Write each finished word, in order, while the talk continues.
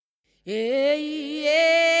Jama.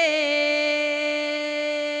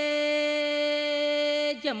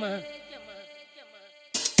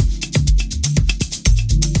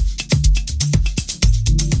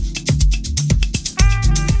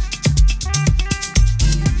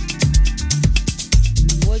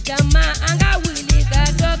 Jama anga wili ga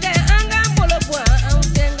doge anga bolobwa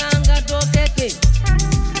ansenga anga doge ke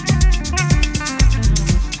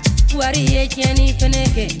wari ye cheni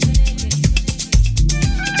feneke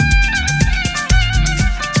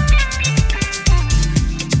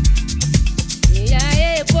ya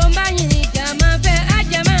e bomba ni jama fe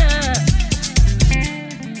ajama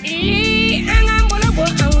I anga bolobwa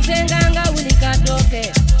ansenga anga wili ga doge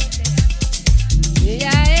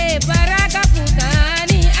ya e baraka fuka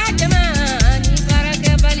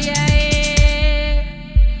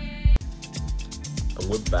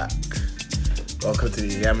we're back. Welcome to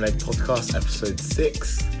the Yam Leg Podcast, episode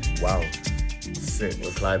 6. Wow, 6.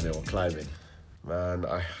 We're climbing. Man,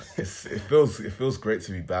 it feels great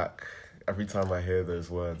to be back. Every time I hear those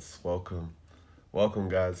words, welcome,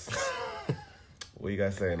 guys. What are you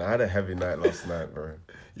guys saying? I had a heavy night last night, bro.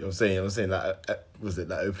 You know what I'm saying that was it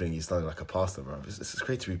that opening you sounded like a pastor, bro. It's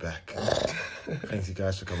great to be back. Thanks you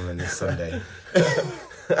guys for coming on this Sunday.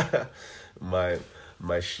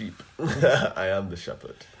 My sheep. I am the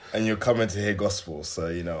shepherd. And you're coming to hear gospel, so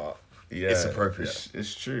you know it's appropriate.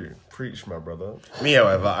 It's true. Preach, my brother. Me,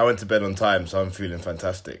 however, I went to bed on time, so I'm feeling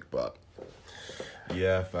fantastic, but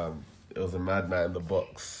yeah, fam. It was a mad night in the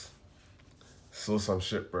box. Saw some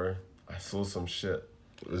shit, bro. I saw some shit.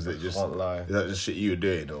 Was it just? Can't lie. Is that just shit you were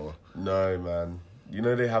doing, or? No, man. You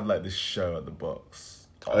know they have like this show at the box.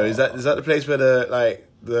 Oh, is that the place where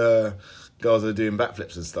the girls are doing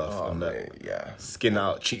backflips and stuff? Oh, and mate, yeah. Skin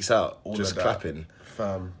out, cheeks out, all just clapping.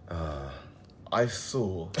 Fam, I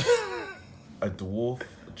saw a dwarf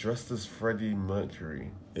dressed as Freddie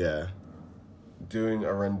Mercury. Yeah. Doing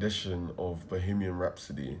a rendition of Bohemian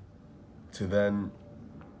Rhapsody to then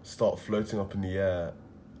start floating up in the air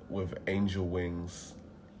with angel wings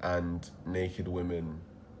and naked women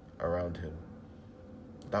around him.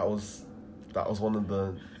 That was one of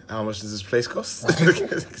the... How much does this place cost?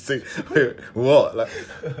 Wait, what? Like,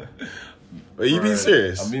 are you being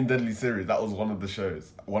serious? I'm being deadly serious. That was one of the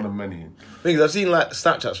shows. One of many. Because I've seen like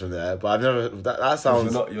Snapchats from there, but I've never... That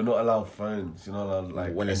sounds... You're not allowed phones. You're not allowed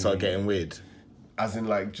like... When they start getting weird. As in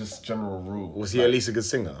like just general rule. Was he at least a good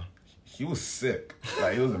singer? He was sick.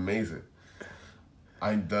 Like, he was amazing.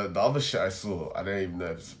 The other shit I saw, I don't even know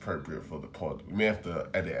if it's appropriate for the pod. We may have to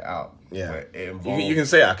edit it out. Yeah. But it involved... You can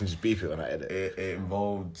say it, I can just beep it when I edit. It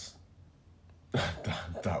involved...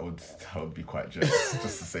 that would be quite just to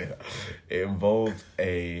say that. It involved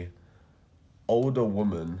a older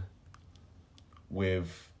woman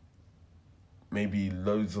with maybe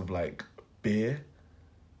loads of like beer,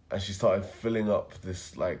 and she started filling up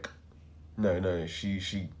this like... No,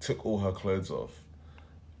 she took all her clothes off,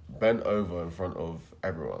 bent over in front of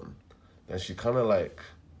everyone. Then she kind of like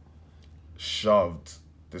shoved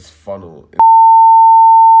this funnel in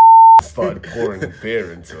started pouring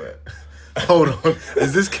beer into it. Hold on.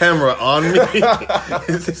 Is this camera on me?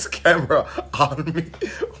 Is this camera on me?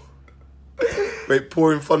 Wait,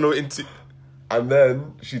 pouring funnel into... And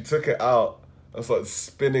then she took it out and started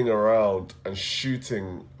spinning around and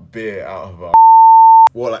shooting beer out of her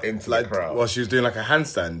what, like, into like, the crowd. Well, she was doing like a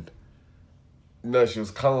handstand. No, she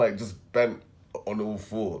was kind of like just bent on all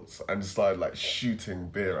fours and just started like shooting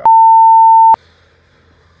beer out.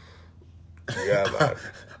 Yeah, man.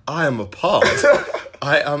 I am appalled.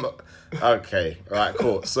 I am... Okay, right,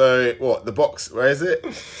 cool. So, what, the box, where is it?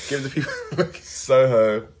 Give the people...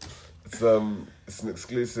 Soho. It's an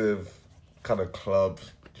exclusive kind of club.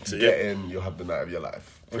 If you get in, you'll have the night of your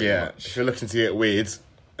life. Yeah, Much. if you're looking to get weird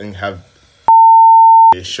and have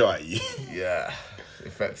shot at you. Yeah,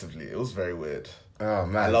 effectively. It was very weird. Oh,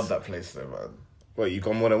 man. I love that place though, man. What, you've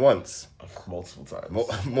gone more than once? Multiple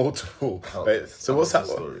times. Multiple. Wait, so what's that?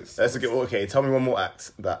 Let's get... Okay, tell me one more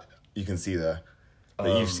act that you can see there.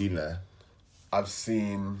 That you've seen there. I've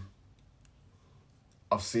seen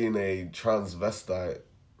a transvestite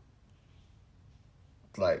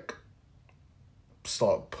like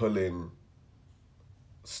start pulling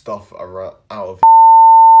stuff around out of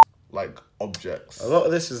like objects. A lot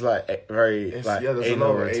of this is like very like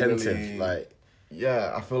anal retentive. Anally, like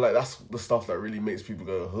yeah, I feel like that's the stuff that really makes people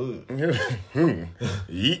go,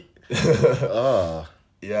 yeet. Oh.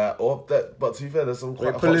 Yeah, or that. But to be fair, there's some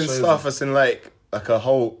quite pulling stuff as in like a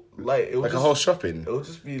whole a whole shopping. It would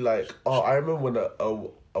just be like, I remember when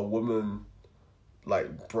a woman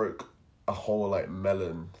like broke a whole like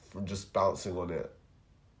melon from just bouncing on it.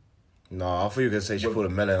 No, I thought you were gonna say she pulled a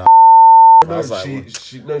melon out. no, was like,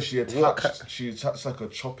 she What attached like a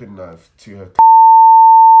chopping knife to her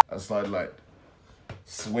and started like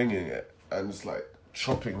swinging it and just like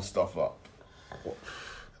chopping stuff up.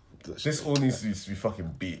 This all needs to be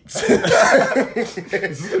fucking beeped. This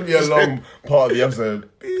is gonna be a long part of the episode.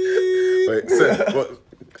 wait, so, what,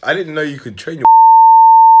 I didn't know you could train your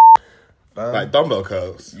like dumbbell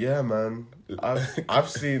curls. Yeah, man. I've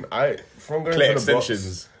seen from going Clear to the box.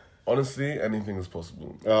 extensions. Honestly, anything is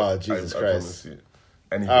possible. Oh, Jesus I Christ. promise you.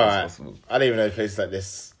 Anything All is right, possible. I didn't even know places like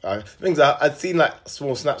this. I'd seen like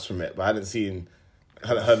small snaps from it, but I hadn't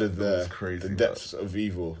heard of It's crazy, the depths of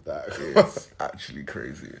evil that. It's actually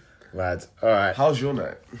crazy. Mad. All right, How's your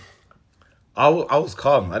night? I was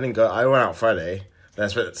calm. I didn't go. I went out Friday. Then I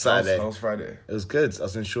spent Saturday. How's Friday? It was good. I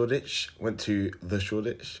was in Shoreditch. Went to the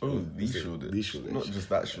Shoreditch. Oh, the Is it Shoreditch. The Shoreditch. Not just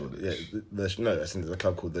that Shoreditch. Yeah, no, I think there's a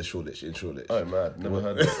club called the Shoreditch in Shoreditch. Oh, man. Never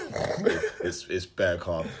heard of it. It's bare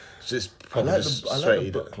calm. It's just I probably like just the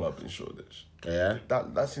straight. book club in Shoreditch. Yeah.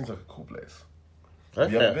 That seems like a cool place. I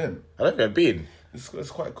Have you ever been? I don't think I've been. It's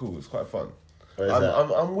quite cool. It's quite fun. Where is that?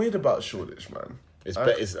 I'm weird about Shoreditch, man. It's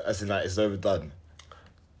as in like it's overdone.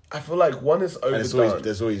 I feel like one is And overdone.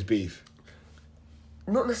 there's always beef.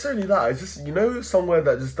 Not necessarily that. It's just, somewhere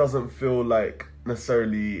that just doesn't feel like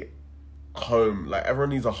necessarily home. Like, everyone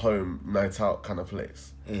needs a home, night out kind of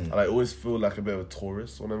place. And I always feel like a bit of a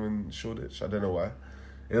tourist when I'm in Shoreditch. I don't know why.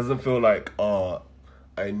 It doesn't feel like,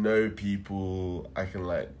 I know people, I can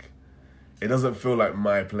like... It doesn't feel like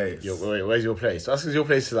my place. Wait, where's your place? That's because your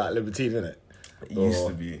place is like Libertine, isn't it? It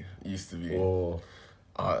used to be. Or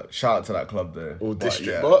Shout out to that club though. or But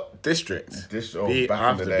district. yeah. What district? Back I in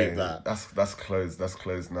have the to day. beat that. That's closed. That's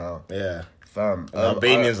closed now. Yeah. Fam. The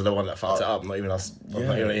Albanians are the one that fucked it up. Not even us. Yeah.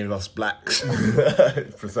 Not even us blacks.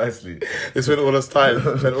 Precisely. They spent all this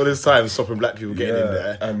time stopping black people getting in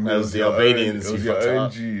there, and it was the Albanians who fucked it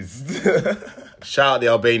up. OGs. Shout out the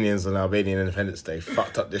Albanians on Albanian Independence Day.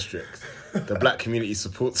 Fucked up district. The black community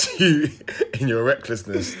supports you in your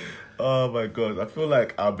recklessness. Oh my god, I feel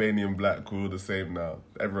like Albanian black, we're all the same now.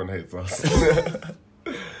 Everyone hates us.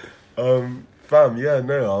 Fam, yeah,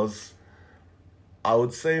 no, I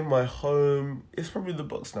would say my home, it's probably the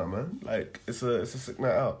box now, man. Like, it's a sick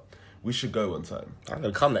night out. We should go one time. I'm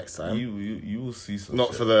gonna come next time. You will see some Not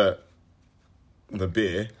shit. for the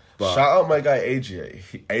beer, but Shout out my guy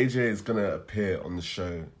AJ. AJ is gonna appear on the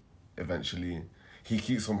show eventually. He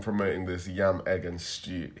keeps on promoting this yam, egg, and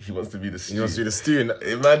stew. He wants to be the stew. you want to do the stew.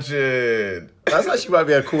 Imagine. That's actually might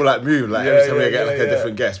be a cool like move. Like every time we get like a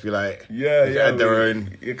different guest, be like, add their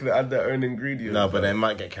own. You can add their own ingredients. No, but they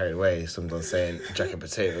might get carried away. Someone saying jacket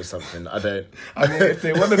potato or something. I don't. I mean, if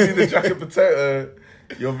they want to be the jacket potato,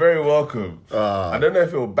 you're very welcome. I don't know if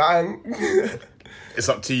it'll bang. It's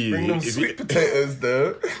up to you. Bring them sweet potatoes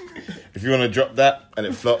though. If you want to drop that and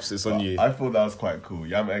it flops, it's on you. I thought that was quite cool.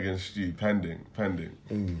 Yam, egg, and stew, pending.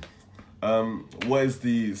 What is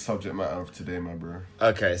the subject matter of today, my bro?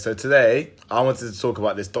 Okay, so today I wanted to talk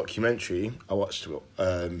about this documentary I watched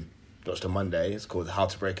on Monday. It's called How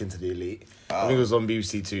to Break Into the Elite. I think it was on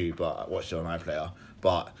BBC Two, but I watched it on iPlayer.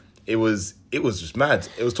 But it was just mad.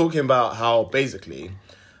 It was talking about how basically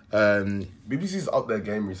BBC's up their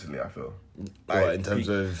game recently, I feel. What, in terms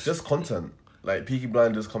of just content. Like Peaky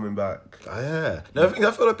Blinders coming back. Oh, yeah. No,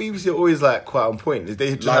 I feel like BBC are always like quite on point.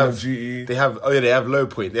 They just Line have of Duty. They have they have low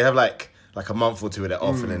point. They have like a month or two of it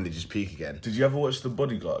off and then they just peak again. Did you ever watch The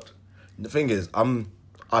Bodyguard? The thing is,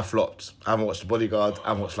 I flopped. I haven't watched The Bodyguard. I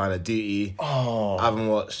haven't watched Line of Duty. Oh. I haven't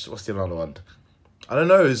watched what's the other one? I don't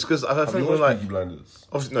know. It's because I Have think you we're watched like Peaky Blinders?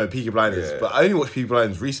 obviously no Peaky Blinders, Yeah. but I only watched Peaky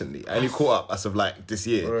Blinders recently. I only caught up as of like this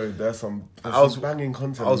year. Bro, there's some banging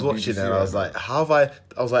content. I was on watching BBC it and I was right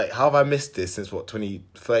like, how have I missed this since what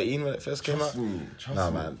 2013 when it first came Trust out? me, trust Nah,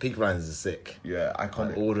 me. man, Peaky Blinders is sick. now. Yeah, I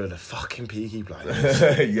iconic. order the fucking Peaky Blinders.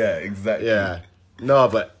 Yeah, exactly. Yeah. No,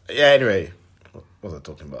 but yeah, anyway. What was I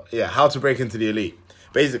talking about? Yeah, How to Break Into the Elite.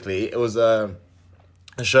 Basically, it was a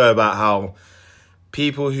show about how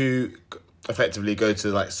people who effectively go to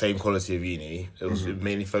like same quality of uni, it was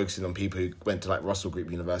mainly focusing on people who went to like Russell Group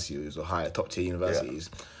universities or higher top tier universities,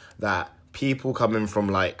 that people coming from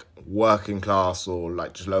like working class or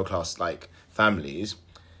like just low class like families,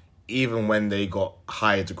 even when they got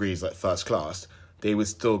higher degrees like first class, they would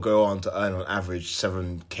still go on to earn on average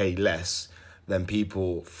 7k less than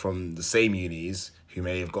people from the same unis who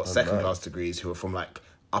may have got second class degrees who are from like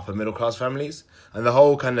upper middle class families. And the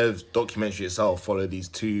whole kind of documentary itself followed these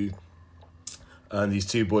two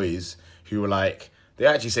boys who were like, they're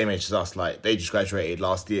actually same age as us, like they just graduated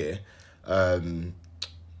last year, and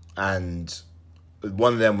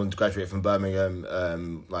one of them wanted to graduate from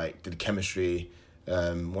Birmingham, like did chemistry,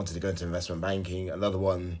 wanted to go into investment banking. Another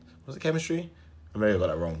one was it chemistry? I maybe got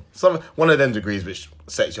that wrong. One of them degrees which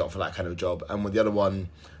sets you up for that kind of job, and with the other one,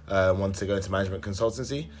 wanted to go into management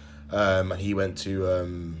consultancy. And he went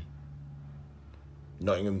to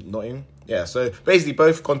Nottingham. Yeah, so basically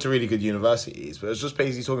both gone to really good universities, but it was just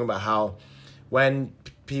basically talking about how when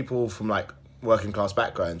people from like working class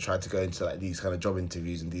background try to go into like these kind of job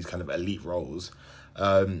interviews and these kind of elite roles,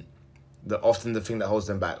 often the thing that holds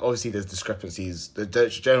them back, obviously there's discrepancies, the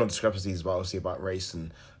general discrepancies about race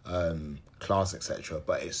and class, etc.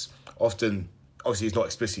 But it's often, obviously it's not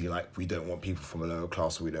explicitly like we don't want people from a lower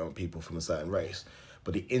class or we don't want people from a certain race,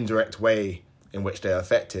 but the indirect way in which they're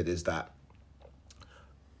affected is that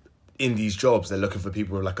in these jobs they're looking for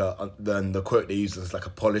people with like the quote they use is like a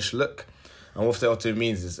polished look. And what that often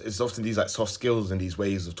means is it's often these like soft skills and these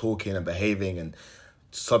ways of talking and behaving and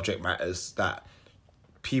subject matters that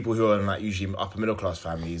people who are in like usually upper middle class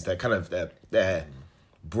families, they're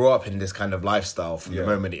brought up in this kind of lifestyle from the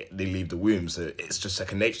moment they leave the womb, so it's just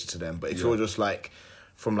second nature to them. But if you're just like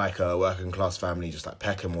from like a working class family, just like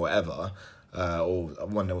Peckham or whatever, or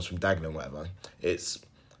one that was from Dagenham or whatever, it's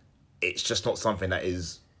just not something that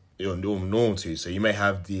is normal to you. So you may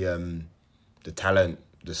have the talent,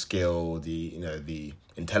 the skill, the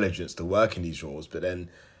intelligence to work in these roles, but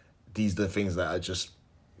then these are the things that are just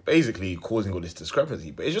basically causing all this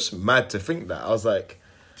discrepancy. But it's just mad to think that. I was like,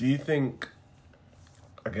 do you think,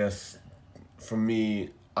 I guess, for me,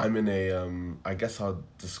 I'm in I guess I'll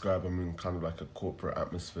describe I'm in kind of like a corporate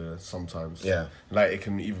atmosphere sometimes. Yeah. Like it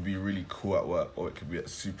can either be really cool at work or it could be at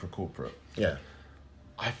super corporate. yeah,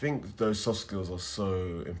 I think those soft skills are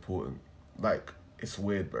so important. Like, it's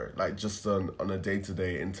weird, bro. Like, just on a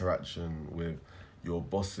day-to-day interaction with your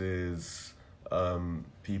bosses,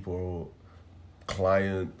 people,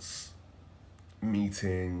 clients,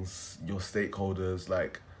 meetings, your stakeholders,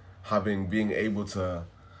 like, being able to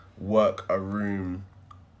work a room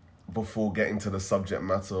before getting to the subject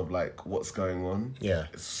matter of, like, what's going on. Yeah.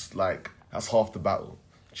 It's, like, that's half the battle,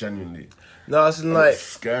 genuinely. no, it's And like it's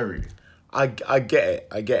scary. I get it.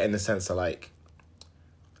 I get it in the sense that, like,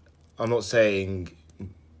 I'm not saying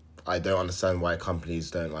I don't understand why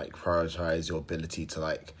companies don't, like, prioritize your ability to,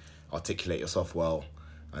 like, articulate yourself well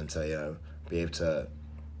and to, be able to,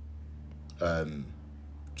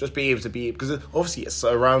 just be able to be, because obviously it's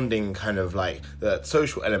surrounding kind of, like, the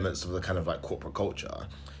social elements of the kind of, like, corporate culture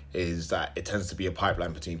is that it tends to be a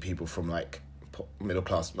pipeline between people from, like, middle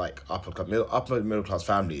class, like, upper middle class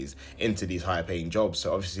families into these higher paying jobs.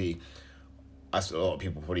 So obviously, as a lot of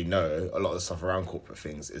people probably know, a lot of the stuff around corporate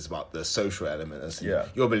things is about the social element. As your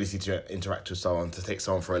ability to interact with someone, to take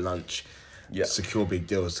someone for a lunch, secure big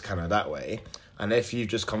deals kind of that way. And if you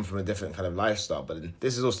just come from a different kind of lifestyle, but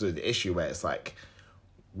this is also the issue where it's like,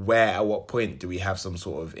 at what point do we have some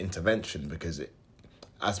sort of intervention? Because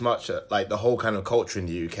as much, like the whole kind of culture in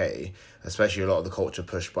the UK, especially a lot of the culture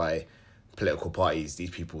pushed by political parties,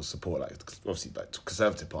 these people support, like obviously like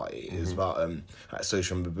Conservative Party, is about like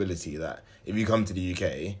social mobility, that if you come to the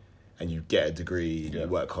UK and you get a degree and you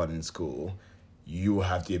work hard in school, you will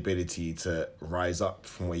have the ability to rise up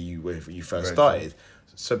from where you first started.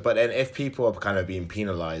 So, but then if people are kind of being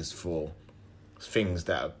penalised for things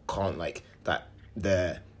that can't, like, that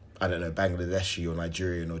their, I don't know, Bangladeshi or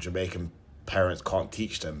Nigerian or Jamaican parents can't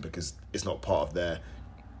teach them because it's not part of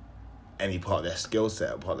any part of their skill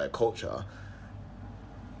set or part of their culture,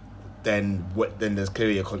 then there's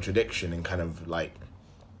clearly a contradiction in kind of like,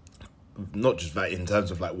 not just that in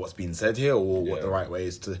terms of like what's being said here or what the right way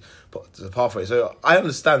is to put the pathway. So I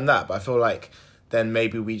understand that, but I feel like then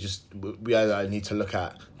maybe we either need to look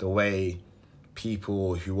at the way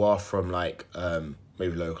people who are from like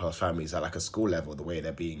maybe lower class families at like a school level, the way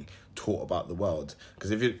they're being taught about the world.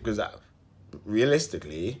 Because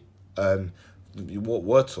realistically, what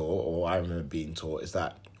we're taught, or I remember being taught, is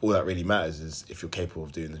that all that really matters is if you're capable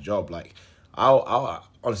of doing the job. Like, I'll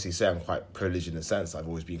honestly say I'm quite privileged in the sense I've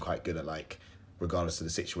always been quite good at, like, regardless of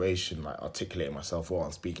the situation, like articulating myself well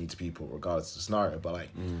and speaking to people regardless of the scenario. But like,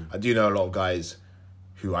 I do know a lot of guys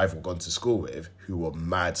who I've gone to school with who were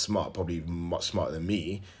mad smart, probably even much smarter than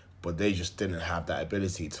me, but they just didn't have that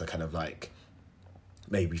ability to kind of like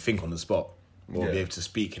maybe think on the spot or be able to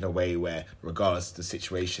speak in a way where, regardless of the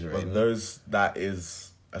situation we're in. That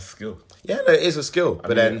is a skill. Yeah, no, it is a skill.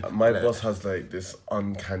 But then my boss has like this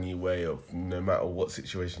uncanny way of, no matter what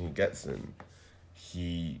situation he gets in,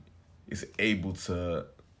 he is able to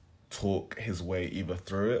talk his way either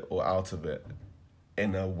through it or out of it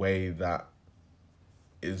in a way that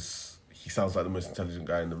he sounds like the most intelligent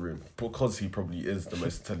guy in the room, because he probably is the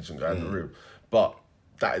most intelligent guy in the room. But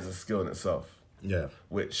that is a skill in itself. Yeah.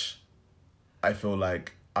 Which I feel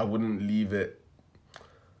like I wouldn't leave it.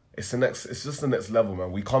 it's just the next level,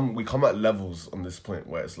 man. We come at levels on this point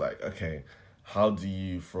where it's like, okay, how do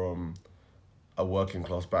you from a working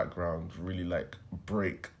class background really like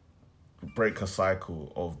break a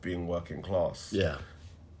cycle of being working class? Yeah.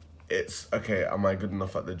 It's okay. Am I good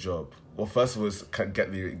enough at the job? Well, first of all, it's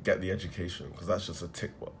get the education, because that's just a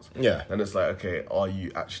tick box. Yeah. Then it's like, okay, are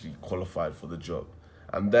you actually qualified for the job?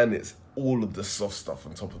 And then it's all of the soft stuff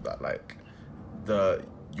on top of that, like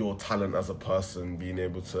your talent as a person, being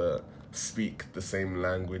able to speak the same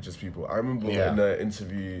language as people. I remember in an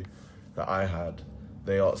interview that I had,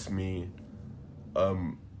 they asked me,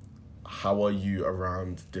 how are you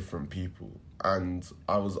around different people? And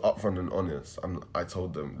I was upfront and honest, and I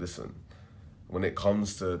told them, listen, when it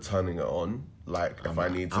comes to turning it on, like I'm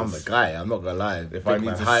the guy. I'm not gonna lie. If I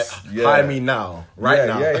need to hire me now,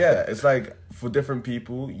 now. Yeah. It's like for different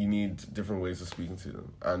people, you need different ways of speaking to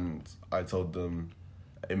them. And I told them,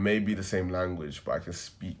 it may be the same language, but I can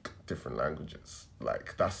speak different languages.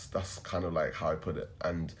 Like that's kind of like how I put it.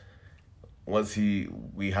 And once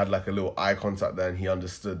we had like a little eye contact there, and he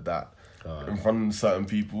understood that in front of certain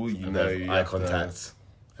people, you know, eye contact.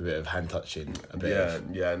 A bit of hand touching. A bit of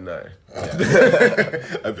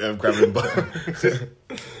a bit of grabbing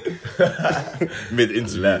mid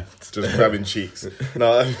into left, just grabbing cheeks.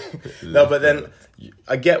 No, but then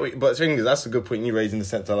I get. But the thing is, that's a good point you raised in the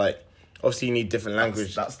sense of like, obviously you need different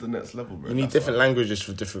language. That's the next level, bro. You need different languages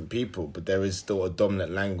for different people, but there is still a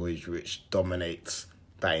dominant language which dominates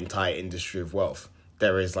that entire industry of wealth.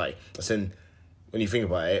 There is like, when you think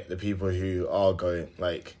about it, the people who are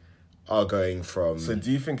going from... So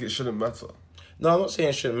do you think it shouldn't matter? No, I'm not saying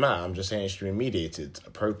it shouldn't matter. I'm just saying it should be mediated,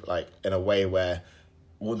 in a way where...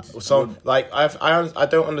 I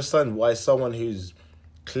don't understand why someone who's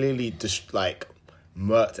clearly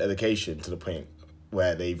murked education to the point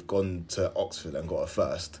where they've gone to Oxford and got a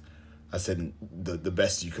first, I said the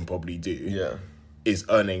best you can probably do, is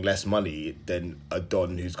earning less money than a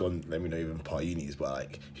Don who's gone, let me not even part unis,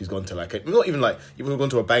 but who's gone to even gone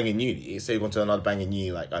to a banging uni, say you've gone to another banging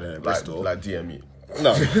uni, I don't know, Bristol. Like DMU.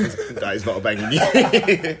 No, that is not a banging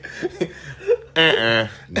uni.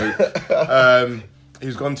 Nope.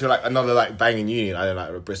 Who's gone to another banging uni, I don't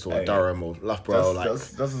know, Bristol or Durham or Loughborough.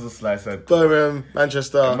 That's a slice of Birmingham,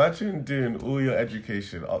 Manchester. Imagine doing all your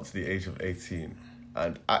education up to the age of 18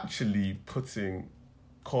 and actually putting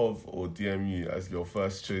Cov or DMU as your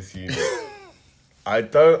first choice uni. I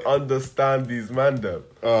don't understand these man them.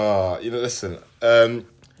 Listen.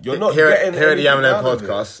 You're not here getting at the Yammer anything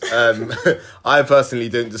podcast. I personally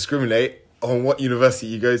don't discriminate on what university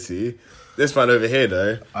you go to. This man over here,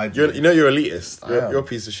 though, you're elitist. You're a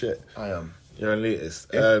piece of shit. I am. You're an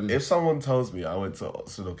elitist. If someone tells me I went to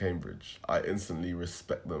Oxford or Cambridge, I instantly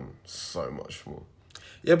respect them so much more.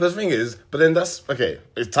 Yeah, but the thing is, then that's, okay,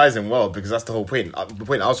 it ties in well, because that's the whole point. The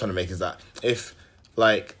point I was trying to make is that if,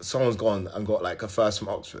 someone's gone and got, a first from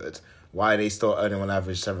Oxford, why are they still earning on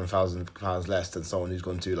average £7,000 less than someone who's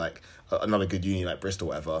gone to, another good uni like Bristol or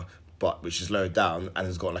whatever, but which is lowered down and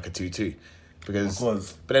has got, a 2-2? Because...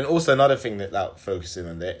 But then also another thing that focusing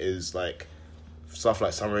on it is, stuff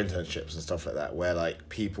like summer internships and stuff like that, where,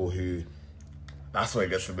 people who... That's where it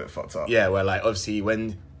gets a bit fucked up. Yeah, where, obviously,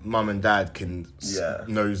 when mum and dad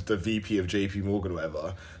knows the VP of JP Morgan or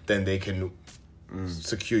whatever, then they can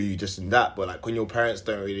secure you just in that. But when your parents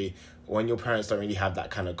don't really have that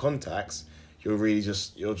kind of contacts, you're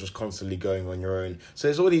just constantly going on your own. So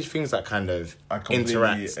there's all these things that kind of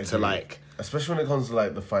interact to especially when it comes to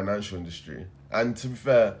the financial industry, and to be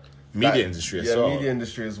fair, media industry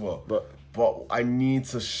as well. But I need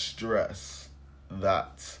to stress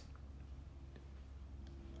that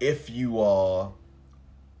if you are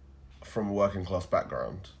from a working class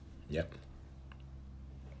background,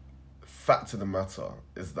 fact of the matter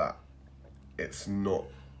is that it's not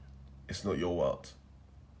your world.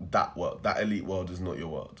 That elite world is not your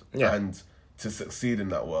world. Yeah. And to succeed in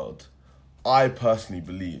that world, I personally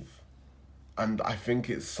believe, and I think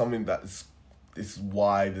it's something is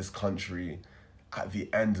why this country, at the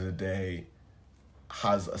end of the day,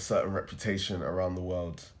 has a certain reputation around the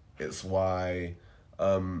world. It's why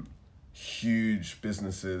huge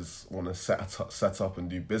businesses want to set up and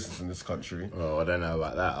do business in this country. Well, I don't know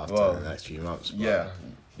about that after the next few months. But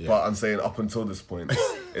but I'm saying up until this point,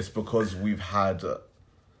 it's because we've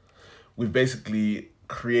basically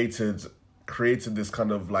created this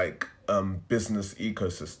kind of business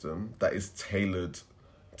ecosystem that is tailored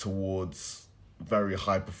towards very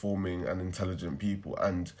high performing and intelligent people,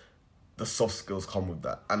 and the soft skills come with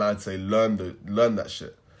that. And I'd say learn that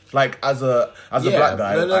shit. As a black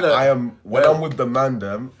guy, I am when I'm with the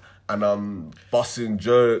mandem and I'm busting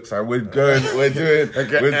jokes, and we're doing.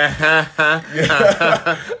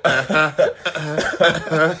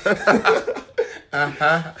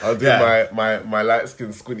 I'll do my light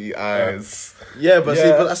skin squinty eyes. Yeah, but see,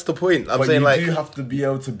 but that's the point. I'm saying, you like, do have to be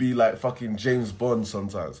able to be like fucking James Bond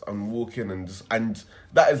sometimes and walk in and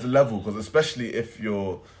that is the level, because especially if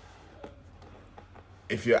you're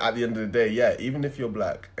at the end of the day, yeah, even if you're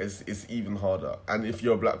black, it's even harder, and if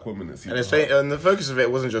you're a black woman, it's even harder. And the focus of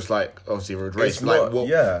it wasn't just like obviously race, It's like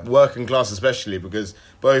not, working class especially, because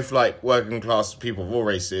both like working class people of all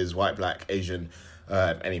races, white, black, Asian,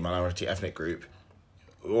 any minority ethnic group,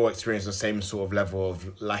 all experience the same sort of level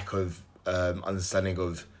of lack of understanding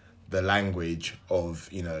of the language of,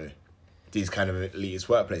 you know, these kind of elitist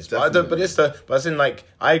workplaces. But it's in, like,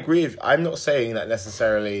 I agree with, I'm not saying that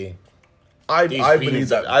necessarily I believe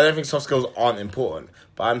that. I don't think soft skills aren't important,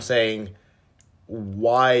 but I'm saying,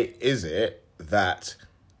 why is it that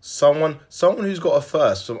someone who's got a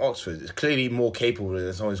first from Oxford is clearly more capable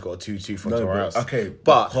than someone who's got a 2-2 from somewhere else? Okay,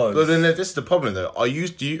 but then this is the problem though.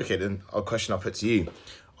 Okay, then a question I'll put to you.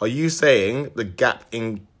 Are you saying the gap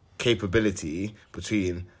in capability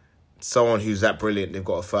between someone who's that brilliant, they've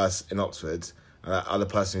got a first in Oxford, and that other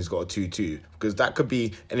person who's got a 2-2? Because that could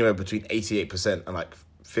be anywhere between 88% and like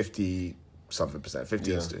 50 something percent,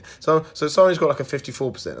 50. So someone's got like a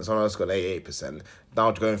 54% and someone else got 88%,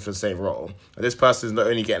 now going for the same role. And this person's not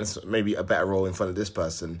only getting maybe a better role in front of this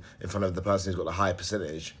person, in front of the person who's got a higher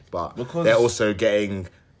percentage, but they're also getting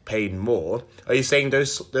paid more. Are you saying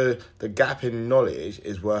the gap in knowledge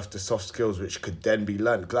is worth the soft skills which could then be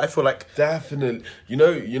learned? Because I feel like definitely, you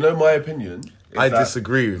know my opinion. I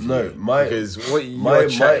disagree with you. Because what you're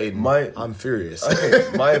chatting, I'm furious.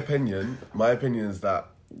 Okay, my opinion is that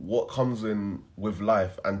what comes in with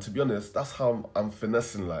life, and to be honest, that's how I'm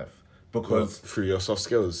finessing life, because through your soft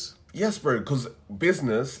skills. Yes, bro. Because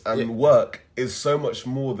business and work is so much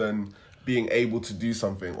more than being able to do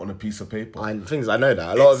something on a piece of paper. And things I know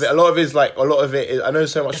that a lot of it is, I know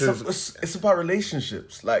so much of it's about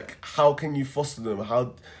relationships. Like, how can you foster them?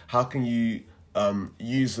 How can you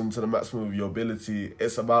use them to the maximum of your ability?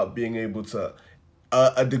 It's about being able to.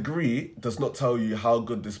 A degree does not tell you how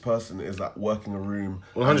good this person is at working a room,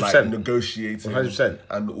 100%, and like negotiating, 100%,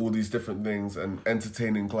 and all these different things, and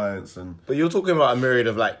entertaining clients. And but you're talking about a myriad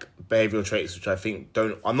of like behavioral traits, which I think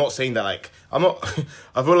don't. I'm not saying that like I'm not.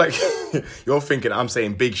 I feel like you're thinking I'm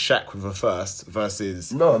saying Big Shaq with a first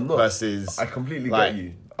versus no, I'm not. Versus I completely like, get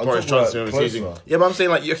you. Boris Johnson using. Yeah, but I'm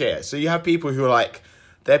saying like okay, so you have people who are like.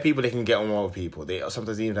 They're people that can get on well with people. They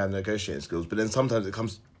sometimes even have negotiating skills, but then sometimes it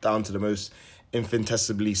comes down to the most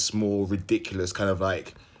infinitesimally small, ridiculous kind of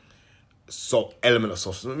like element of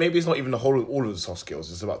soft skills. Maybe it's not even all of the soft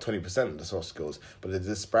skills. It's about 20% of the soft skills. But the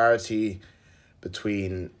disparity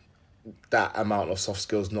between that amount of soft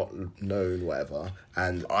skills not known, whatever,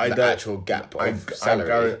 and the actual gap of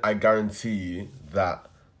salary. I guarantee you that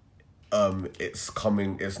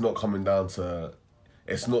it's not coming down to.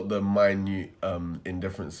 It's not the minute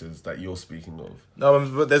indifferences that you're speaking of. No,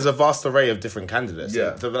 but there's a vast array of different candidates.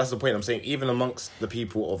 Yeah, so that's the point. I'm saying even amongst the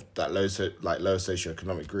people of that low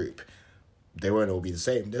socioeconomic group, they won't all be the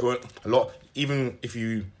same. There weren't a lot. Even if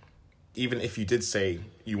you did say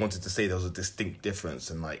you wanted to say there was a distinct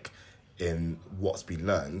difference in what's been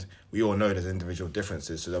learned, we all know there's individual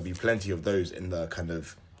differences. So there'll be plenty of those in the kind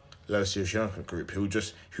of low socioeconomic group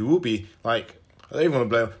who will be like. I don't even want to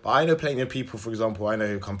blow, but I know plenty of people, for example,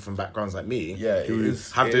 who come from backgrounds like me, who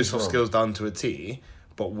have those soft skills down to a T,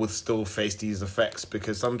 but would still face these effects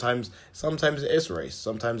because sometimes it is race,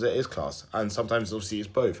 sometimes it is class, and sometimes obviously it's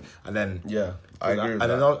both. And then I agree with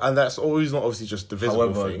that. And that's always not obviously just the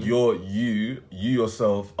visible thing. However, you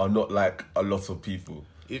yourself are not like a lot of people.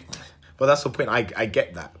 But that's the point. I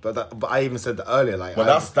get that, but I even said that earlier. Like, but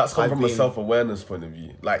that's come from a self-awareness point of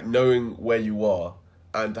view, like knowing where you are.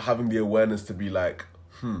 And having the awareness to be like,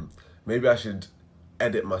 maybe I should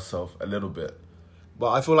edit myself a little bit.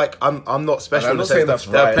 But I feel like I'm not special. I'm not saying that's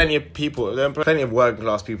right. There are plenty of working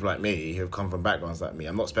class people like me who have come from backgrounds like me.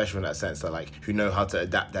 I'm not special in that sense. That like who know how to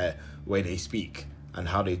adapt their way they speak and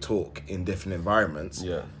how they talk in different environments.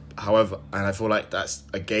 Yeah. However, and I feel like that's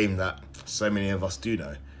a game that so many of us do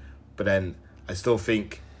know. But then I still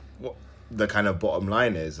think what the kind of bottom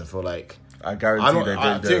line is. I feel like. I guarantee they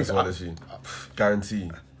don't do as well as you. Guarantee.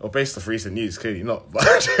 Well, based off recent news, clearly not. But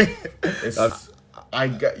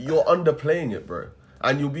you're underplaying it, bro.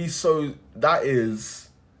 And you'll be so...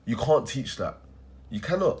 You can't teach that. You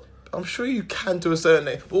cannot. I'm sure you can to a certain...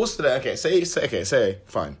 But also, say,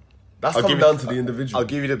 fine. That's coming down to the individual. I'll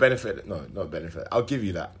give you the benefit... No, not benefit. I'll give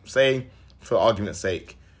you that. Say, for argument's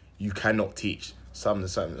sake, you cannot teach some of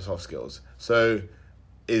the soft skills. So...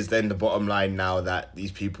 is then the bottom line now that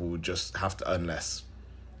these people just have to earn less?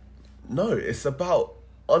 No, it's about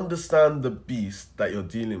understand the beast that you're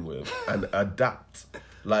dealing with and adapt.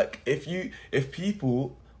 Like if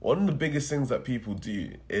people, one of the biggest things that people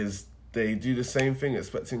do is they do the same thing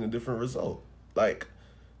expecting a different result. Like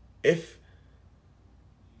if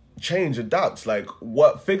change, adapt, like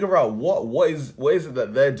figure out what is it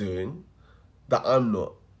that they're doing that I'm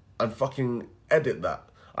not, and fucking edit that.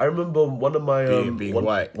 I remember one of my being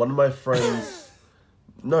white. One of my friends.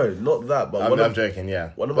 No, not that. But I'm joking.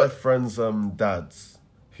 Yeah, one of my friends' dads,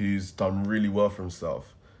 who's done really well for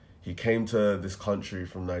himself. He came to this country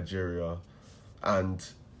from Nigeria, and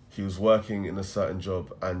he was working in a certain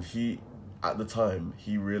job. And at the time,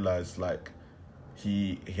 he realized like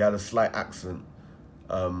he had a slight accent.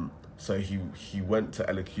 So he went to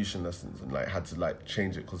elocution lessons and like had to like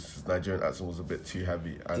change it because his Nigerian accent was a bit too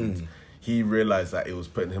heavy, and he realized that it was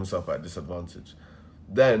putting himself at a disadvantage.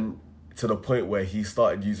 Then to the point where he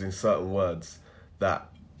started using certain words that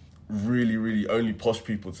really, really only posh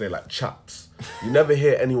people say, like chaps. You never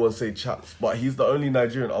hear anyone say chaps, but he's the only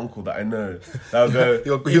Nigerian uncle that I know that'll go,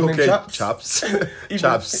 you're "Evening, okay, chaps." chaps.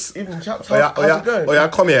 Chaps. Even chaps, Oh yeah, how's it going? oh yeah,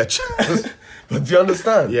 come here, chaps. But do you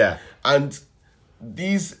understand? Yeah. And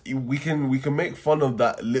we can make fun of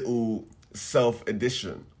that little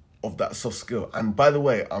self-addition of that soft skill. And by the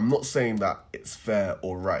way, I'm not saying that it's fair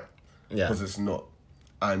or right. Yeah. Because it's not.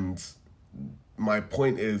 And my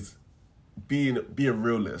point is be a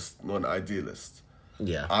realist, not an idealist.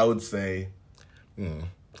 Yeah. I would say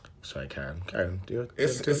Sorry, Karen. Do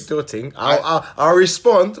It's- your thing. I'll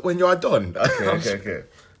respond when you are done. Okay.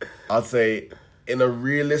 I'd say in a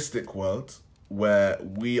realistic world where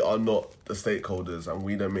we are not the stakeholders and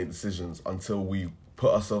we don't make decisions until we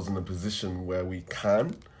put ourselves in a position where we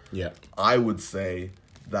can, Yeah. I would say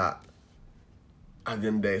that at the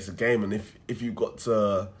end of the day, it's a game. And if you've got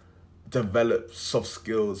to develop soft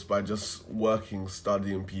skills by just working,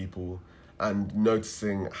 studying people, and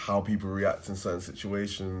noticing how people react in certain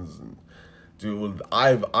situations, and do all,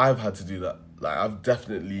 I've had to do that. Like I've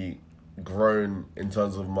definitely grown in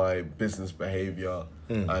terms of my business behavior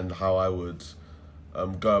and how I would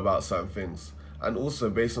go about certain things, and also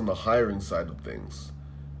based on the hiring side of things.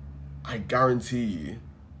 I guarantee you,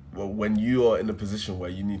 well, when you are in a position where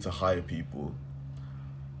you need to hire people,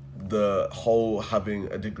 the whole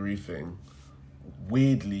having a degree thing,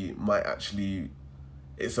 weirdly, might actually,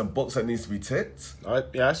 it's a box that needs to be ticked.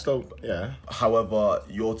 Yeah. However,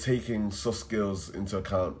 you're taking soft skills into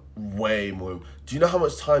account way more. Do you know how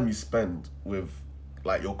much time you spend with,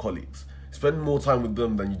 like, your colleagues? Spend more time with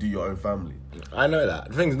them than you do your own family. I know that.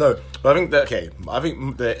 The thing is, no, but I think that, okay, I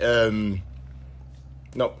think that,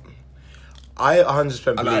 no, I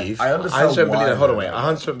 100% believe, I understand 100% why believe, hold on, they're wait, like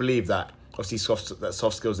I 100% believe that, obviously,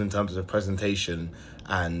 soft skills in terms of presentation,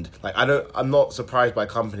 and, like, I'm not surprised by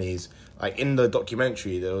companies, like, in the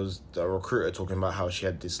documentary, there was a recruiter talking about how she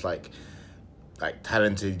had this, like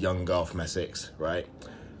talented young girl from Essex, right,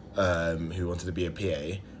 who wanted to be a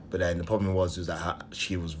PA. But then the problem was that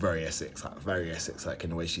she was very Essex, like in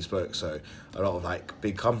the way she spoke. So a lot of like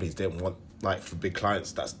big companies didn't want, like, for big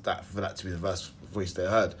clients for that to be the first voice they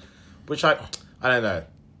heard, which I don't know.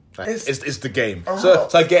 Like, it's the game. So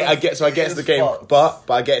I get it's the game. But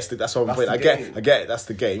I get that's one point. I get that's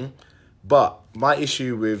the game. But my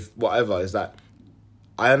issue with whatever is that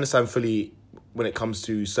I understand fully when it comes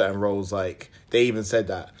to certain roles. Like they even said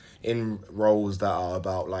that in roles that are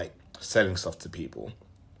about like selling stuff to people.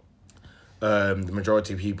 The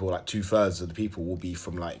majority of people, like 2/3 of the people, will be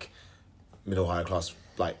from like middle higher class,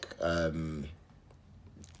 like when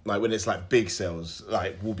it's like big sales,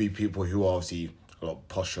 like will be people who are obviously a lot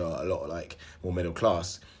posher, a lot like more middle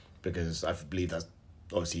class, because I believe that's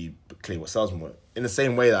obviously clear what salesmen were. In the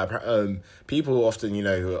same way that people often,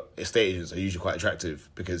 who are estate agents are usually quite attractive,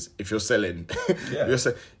 because if you're selling,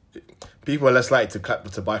 people are less likely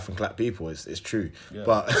to buy from clap people. It's true,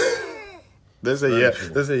 but. The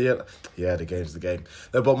game's the game.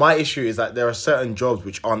 No, but my issue is that there are certain jobs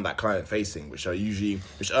which aren't that client facing, which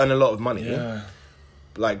earn a lot of money. Yeah.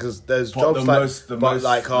 Like, because there's But jobs the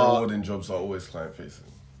most rewarding jobs are always client facing.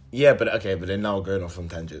 Yeah, but they're now going off on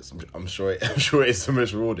tangents. I'm sure it is the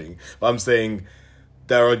most rewarding. But I'm saying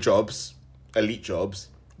there are jobs, elite jobs,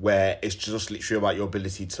 where it's just literally about your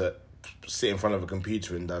ability to sit in front of a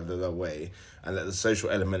computer in that way, and that the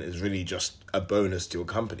social element is really just a bonus to your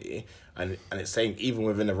company. And it's saying even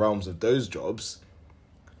within the realms of those jobs,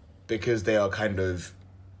 because they are kind of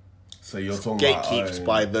so you're talking gatekeeps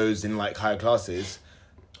by those in like higher classes,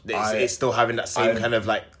 it's still having that same kind of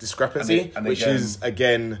like discrepancy, which is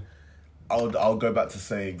again. I'll go back to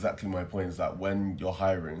say exactly my point is that when you're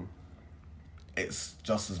hiring, it's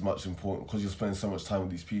just as much important because you're spending so much time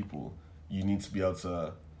with these people. You need to be able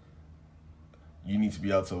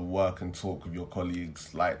to work and talk with your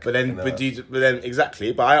colleagues, like. But then,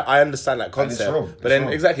 exactly. But I understand that concept. It's wrong. But then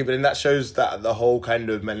exactly. But then that shows that the whole kind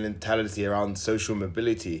of mentality around social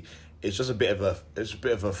mobility is just a bit of a. It's a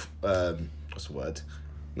bit of a what's the word?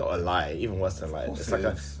 Not a lie. Even worse than a lie. It's like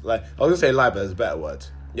I was gonna say lie, but it's a better word.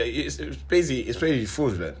 Yeah, it's basically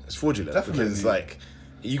fraudulent. It's fraudulent. Definitely. Because it's like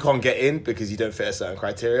you can't get in because you don't fit a certain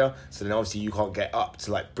criteria. So then obviously you can't get up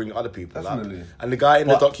to like bring other people Definitely. up. And the guy in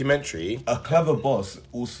the documentary, a clever boss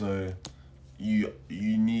also, you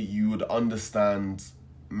would understand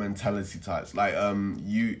mentality types. Like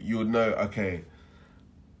you would know, okay,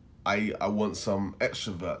 I want some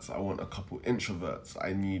extroverts. I want a couple introverts.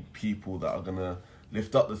 I need people that are gonna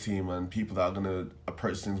lift up the team and people that are gonna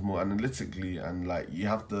approach things more analytically. And like you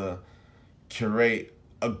have to curate.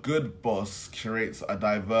 A good boss curates a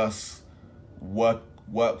diverse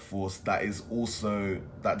workforce that is also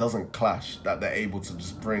that doesn't clash. That they're able to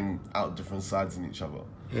just bring out different sides in each other.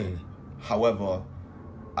 However,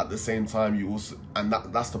 at the same time, you also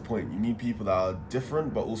that's the point. You need people that are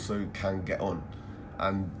different but also can get on.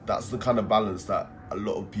 And that's the kind of balance that a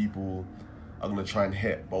lot of people are going to try and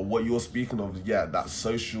hit. But what you're speaking of, that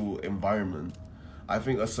social environment, I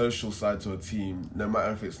think a social side to a team, no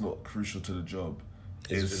matter if it's not crucial to the job,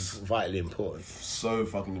 is vitally important. So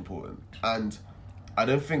fucking important. And I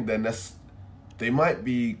don't think they might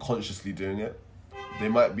be consciously doing it. They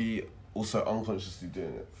might be also unconsciously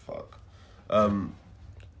doing it.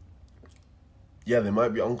 They might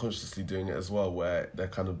be unconsciously doing it as well, where they're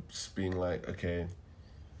kind of just being like, okay,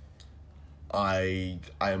 I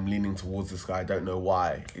am leaning towards this guy. I don't know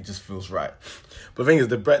why. It just feels right. But the thing is,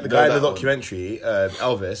 the guy in the documentary,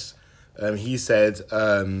 Elvis, he said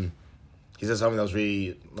something that was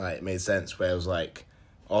really like made sense. Where it was like,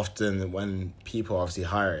 often when people are obviously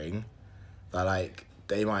hiring, that like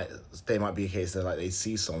they might be a case that like they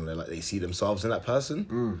see someone, like they see themselves in that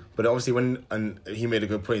person. But obviously and he made a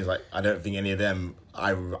good point. He's like, I don't think any of them. I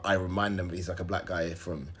remind them. He's like a black guy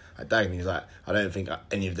from Dagenham. He's like, I don't think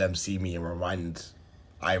any of them see me and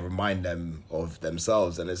I remind them of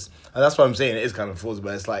themselves. And that's what I'm saying. It is kind of false,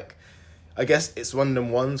 but it's like, I guess it's one of them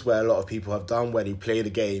ones where a lot of people have done where they play the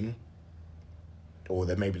game, or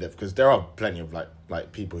they maybe because there are plenty of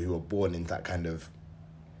like people who are born into that kind of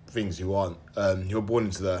things who are born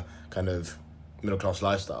into the kind of middle class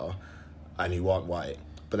lifestyle and who aren't white.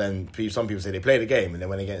 But then some people say they play the game, and then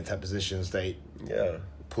when they get into positions, they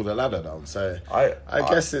pull the ladder down. So I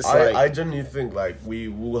guess it's like I genuinely think like we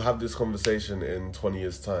will have this conversation in 20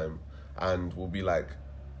 years time, and we'll be like,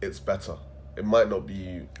 it's better. It might not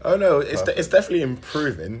be. Oh no, it's definitely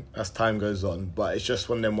improving as time goes on, but it's just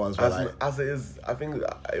one of them ones where as it is. I think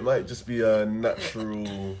it might just be a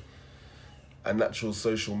natural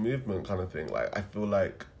social movement kind of thing. Like I feel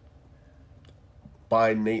like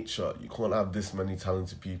by nature you can't have this many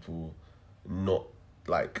talented people not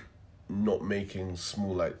making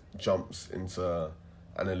small like jumps into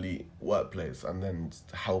an elite workplace and then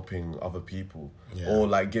helping other people or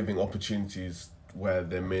like giving opportunities where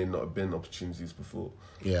there may not have been opportunities before.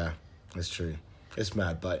 Yeah, it's true. It's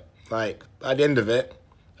mad, but like at the end of it,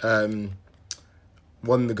 one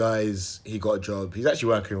of the guys, he got a job. He's actually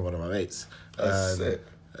working with one of my mates. That's sick.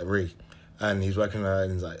 Ree. And he's working with her,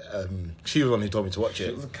 and he's like, she was the one who told me to watch it.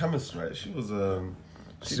 She was a chemist, right? She was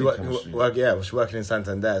she's working in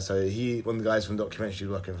Santander. So one of the guys from the documentary,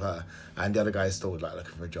 was working with her, and the other guy is still like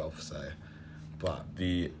looking for a job. So, but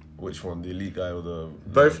which one, the elite guy or the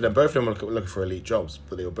both of them were looking for elite jobs,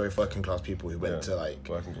 but they were both working class people who went to like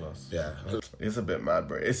working class. Yeah, it's a bit mad,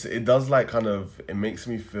 bro. It does like kind of it makes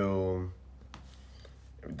me feel.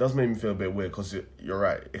 It does make me feel a bit weird because you're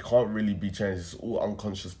right. It can't really be changed. It's all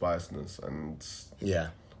unconscious biasness, and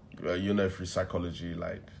through psychology,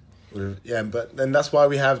 like but then that's why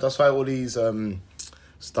all these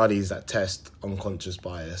studies that test unconscious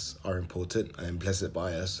bias are important, and implicit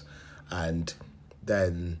bias, and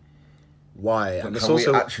then why? But and it's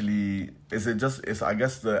also actually is it just? It's I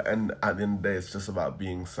guess at the end of the day, it's just about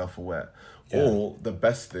being self-aware. Or the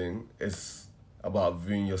best thing is about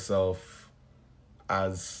viewing yourself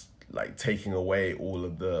as like taking away all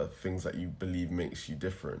of the things that you believe makes you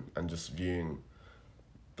different and just viewing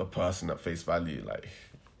the person at face value. Like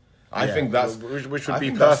I think that's which would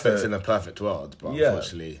be perfect in a perfect world, but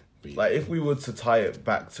unfortunately like if we were to tie it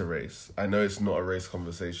back to race, I know it's not a race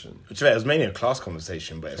conversation. Which it was mainly a class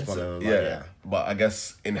conversation, but it's one of them. But I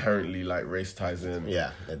guess inherently like race ties in.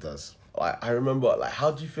 Yeah, it does. I remember like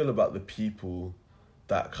how do you feel about the people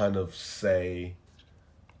that kind of say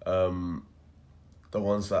the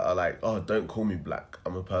ones that are like, oh, don't call me black,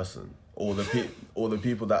 I'm a person. or the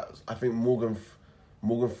people that I think Morgan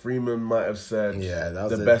Freeman might have said. Yeah, that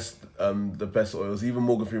was the best oils. Even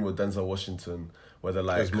Morgan Freeman with Denzel Washington, where they're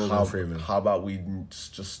like, Morgan Freeman. how about we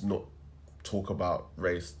just not talk about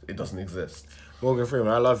race? It doesn't exist. Morgan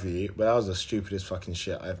Freeman, I love you, but that was the stupidest fucking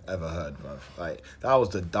shit I've ever heard, bruv. Like, that's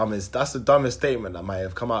the dumbest statement that might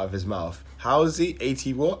have come out of his mouth. How is he?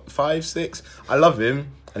 80 what? 5, 6? I love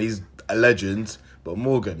him, and he's a legend, but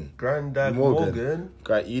Morgan. Granddad Morgan.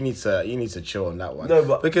 Great, you need to chill on that one. No,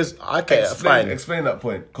 but because fine. Explain that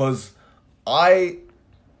point, because I,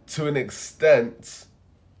 to an extent,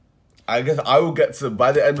 I guess I will get to,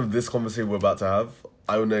 by the end of this conversation we're about to have,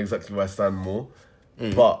 I will know exactly where I stand more,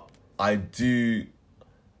 but I do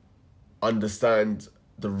understand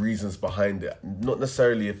the reasons behind it. Not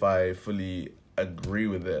necessarily if I fully agree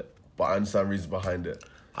with it, but I understand reasons behind it.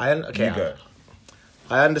 You go.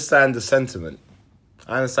 I understand the sentiment.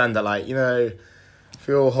 I understand that, like, you know, if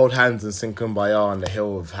we all hold hands and sing Kumbaya on the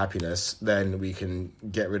hill of happiness, then we can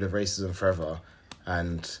get rid of racism forever.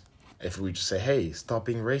 And if we just say, hey, stop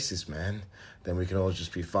being racist, man, then we can all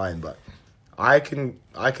just be fine. But I can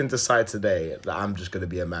decide today that I'm just going to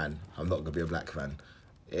be a man. I'm not going to be a black man.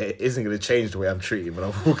 It isn't going to change the way I'm treated when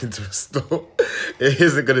I walk into a store. It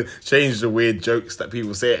isn't going to change the weird jokes that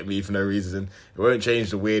people say at me for no reason. It won't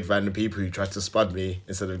change the weird random people who try to spud me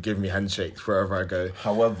instead of giving me handshakes wherever I go.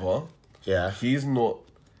 However, yeah, he's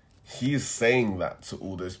saying that to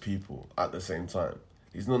all those people at the same time.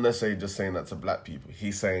 He's not necessarily just saying that to black people.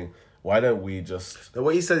 He's saying, why don't we just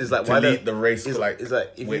what he said is like, delete the race?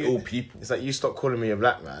 We're all people. It's like, you stop calling me a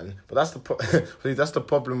black man, but that's that's the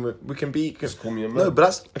problem. We can be. Just call me a man. No, but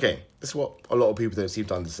that's okay. This is what a lot of people don't seem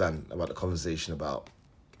to understand about the conversation about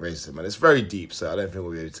racism, and it's very deep. So I don't think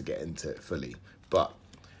we'll be able to get into it fully. But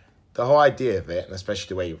the whole idea of it, and especially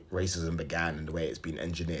the way racism began and the way it's been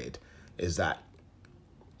engineered, is that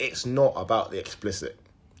it's not about the explicit.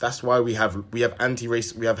 That's why we have had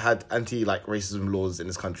anti-racism laws in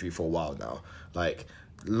this country for a while now. Like,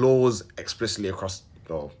 laws explicitly across,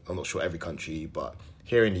 well, I'm not sure every country, but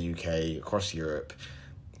here in the UK, across Europe,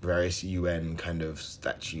 various UN kind of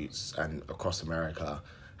statutes, and across America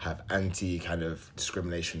have anti kind of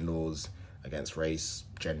discrimination laws against race,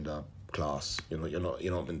 gender, class. You're not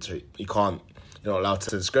allowed to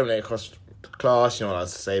discriminate across class. You're not allowed to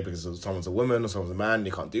say because someone's a woman or someone's a man,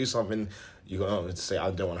 you can't do something. You got to say, I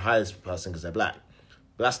don't want to hire this person because they're black.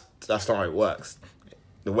 But that's not how it works.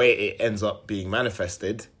 The way it ends up being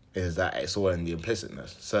manifested is that it's all in the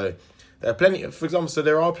implicitness. So there are plenty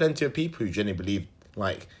of people who genuinely believe,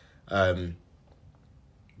 like,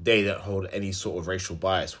 they don't hold any sort of racial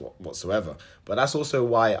bias whatsoever. But that's also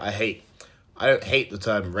why I don't hate the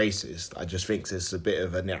term racist. I just think it's a bit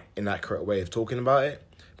of an inaccurate way of talking about it,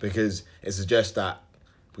 because it suggests that.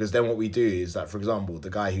 Because then what we do is that, for example, the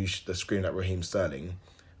guy who screamed at Raheem Sterling,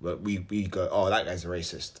 but we go, oh, that guy's a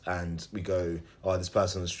racist. And we go, oh, this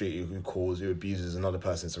person on the street who abuses another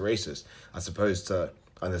person is a racist. As opposed to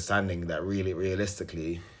understanding that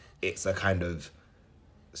realistically, it's a kind of,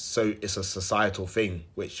 it's a societal thing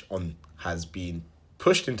which has been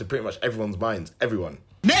pushed into pretty much everyone's minds. Everyone.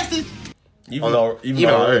 Nasty! Even our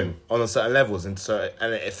own. On certain levels. And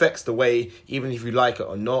it affects the way, even if you like it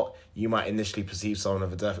or not, you might initially perceive someone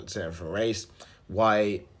of a different race.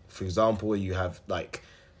 Why, for example, you have, like,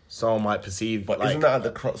 someone might perceive... But isn't that at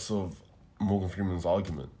the crux of Morgan Freeman's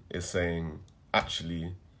argument? Is saying,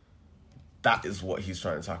 actually, that is what he's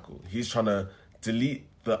trying to tackle. He's trying to delete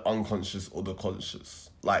the unconscious or the conscious.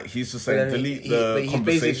 Like, he's just saying, delete the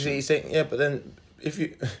conversation. He's saying, yeah, but then, if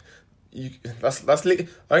you... that's I think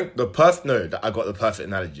I got the perfect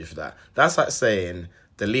analogy for that. That's like saying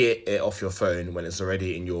delete it off your phone when it's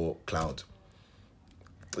already in your cloud.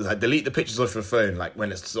 It's like delete the pictures off your phone like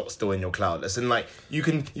when it's still in your cloud. As in, like, we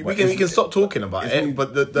can stop talking about it,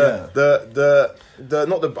 but the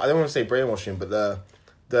not the, I don't want to say brainwashing, but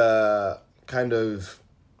the kind of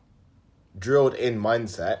drilled in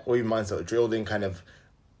mindset, or even mindset, drilled in kind of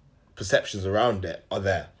perceptions around it are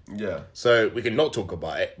there. Yeah. So we can not talk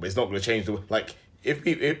about it, but it's not going to change the, like, if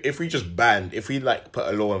we put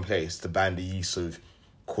a law in place to ban the use of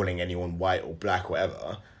calling anyone white or black or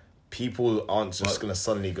whatever, people aren't just going to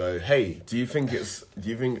suddenly go, hey.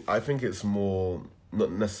 I think it's more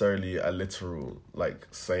not necessarily a literal, like,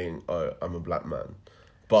 saying, oh, I'm a black man,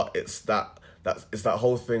 but it's that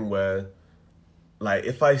whole thing where, like,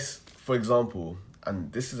 if I, for example,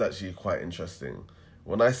 and this is actually quite interesting,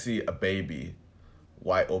 when I see a baby,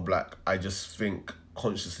 white or black, I just think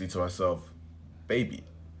consciously to myself, baby.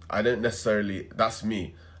 I don't necessarily, that's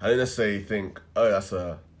me. I don't necessarily think, oh, that's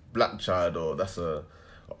a black child, or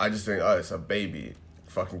I just think, oh, it's a baby,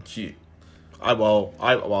 fucking cute.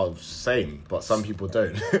 Same, but some people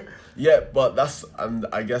don't. Yeah, but and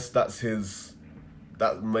I guess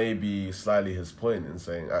that may be slightly his point in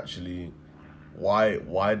saying, actually, why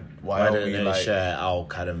Why are don't we they like, share our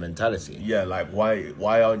kind of mentality? yeah, like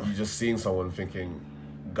why aren't you just seeing someone thinking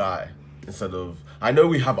guy instead of, I know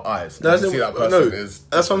we have eyes. No, You see that person is,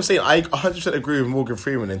 that's what I'm saying. I 100% agree with Morgan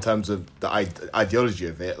Freeman in terms of the ideology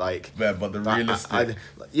of it. Like, yeah, but the realistic,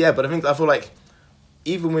 but I feel like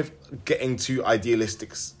even with getting to an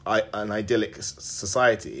idyllic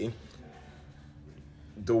society,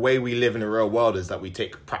 the way we live in the real world is that we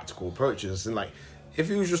take practical approaches. And like, if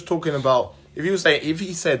he was just talking about, if he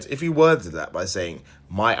worded that by saying,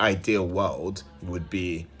 my ideal world would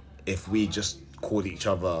be if we just saw each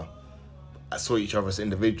other as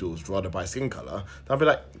individuals rather by skin colour, then I'd be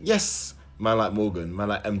like, yes, man like Morgan, man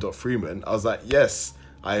like M. Freeman. I was like, yes,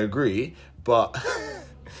 I agree. But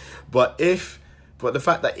the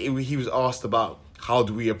fact that he was asked about how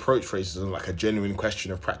do we approach racism, like a genuine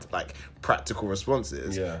question of practical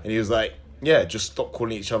responses, and he was like, yeah, just stop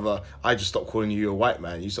calling each other. I just stopped calling you a white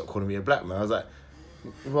man. You stop calling me a black man. I was like,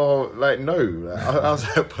 well, like, no. I was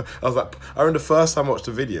like, I remember the first time I watched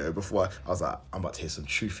the video before, I was like, I'm about to hear some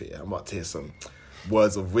truth here. I'm about to hear some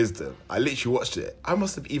words of wisdom. I literally watched it. I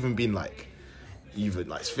must have even been like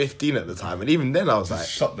 15 at the time, and even then I was like,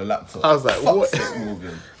 shut the laptop. I was like, Fuck's what? sake,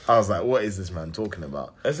 Morgan. I was like, what is this man talking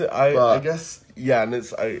about? I guess, yeah, and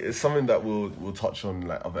it's something that we'll touch on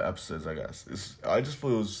like other episodes. I guess I just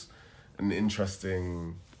thought it was an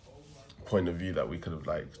interesting point of view that we could have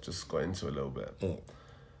like just got into a little bit.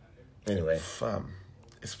 Anyway, fam,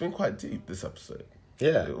 it's been quite deep this episode.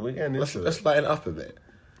 Yeah, we're getting into it. Let's lighten up a bit.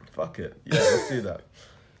 Fuck it, yeah, let's do that.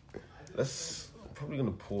 I'm probably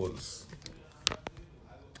gonna pause.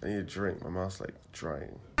 I need a drink. My mouth's like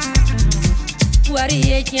drying.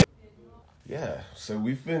 Yeah, so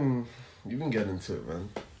we've been getting into it, man.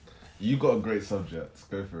 You got a great subject.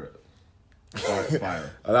 Go for it.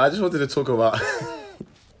 Fire. And I just wanted to talk about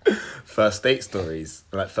first date stories,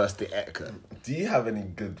 like first date etiquette. Do you have any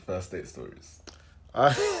good first date stories?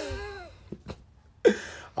 I've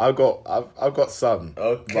got some.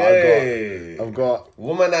 Okay. I've got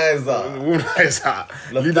Womanizer,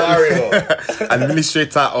 Lothario,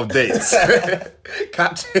 administrator of dates,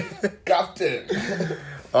 Captain.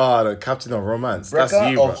 Oh, no, Captain of Romance. Breaker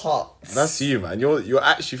That's you, of bro. Hearts. That's you, man. You're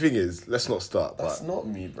actually, thing is, let's not start. That's not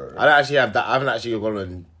me, bro. I don't actually have that. I haven't actually gone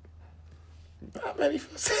on that many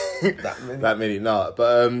first. That many, no.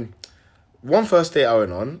 But one first date I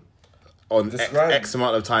went on X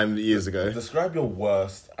amount of time years ago. Describe your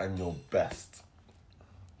worst and your best.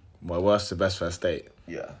 My worst to best first date.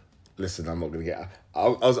 Yeah. Listen, I'm not gonna get.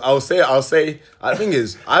 I'll say. The thing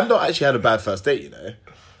is, I've not actually had a bad first date. You know.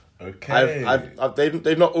 Okay.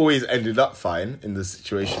 They've not always ended up fine in the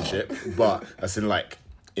situationship, but that's in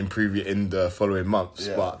the following months,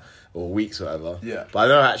 or weeks or whatever. Yeah. But I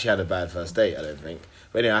never actually had a bad first date. I don't think.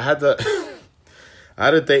 But anyway, I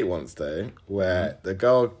had a date once though where the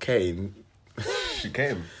girl came. She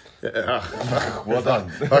came. Well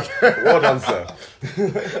done. Well done, sir.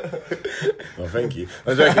 Well, thank you.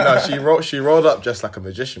 I'm joking. No, she rolled up just like a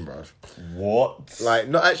magician, bruv. What? Like,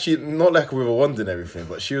 not like with a wand and everything,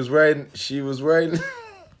 but she was wearing. I'm still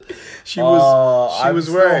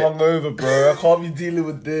hungover, bro. I can't be dealing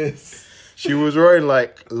with this. She was wearing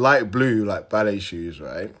like light blue, like ballet shoes,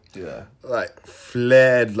 right? Yeah. Like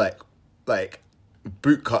flared, like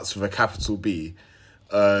boot cuts with a capital B.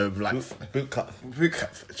 Boot cut.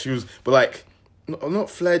 She was, but like not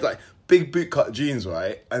flared, like big boot cut jeans,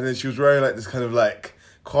 right? And then she was wearing like this kind of like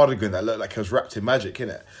cardigan that looked like it was wrapped in magic,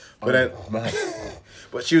 innit? But man.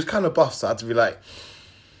 But she was kind of buff, so I had to be like.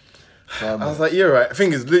 I was like, you're right. The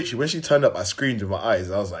thing is, literally, when she turned up, I screamed with my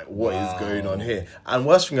eyes. I was like, what is going on here? And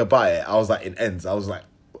worst thing about it, I was like in ends. I was like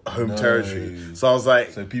home territory. So I was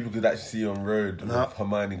like... So people could actually see you on road with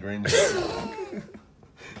Hermione Granger.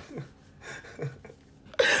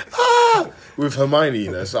 With Hermione,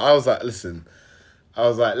 you know. So I was like, listen... I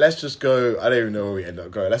was like, let's just go... I don't even know where we ended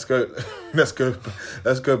up going. Let's go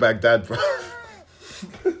Baghdad, bro.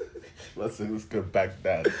 Let's go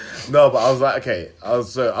Baghdad. No, but I was like, okay.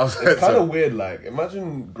 It's kind of weird, like,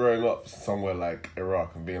 imagine growing up somewhere like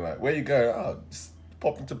Iraq and being like, where you going? Oh, just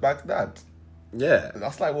pop into Baghdad. Yeah.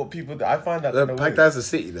 That's like what people do. I find that Baghdad's a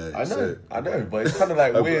city, though. I know, but it's kind of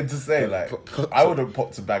like weird to say, like, I wouldn't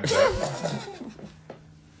pop to Baghdad.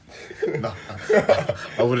 No,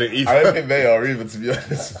 I wouldn't either. I don't think they are either, to be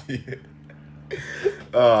honest with you.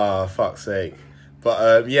 Oh, fuck's sake.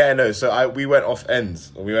 But so we went off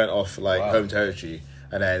ends, or we went off home territory,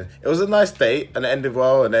 and then it was a nice date, and it ended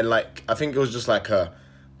well, and then I think it was just like a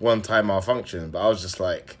one-time malfunction, but I was just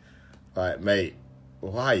like, like, mate,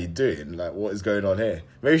 why are you doing? Like, what is going on here?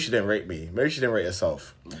 Maybe she didn't rate me. Maybe she didn't rate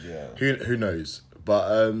herself. Yeah. Who knows?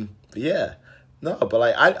 But yeah, no. But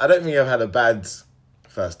like, I don't think I've had a bad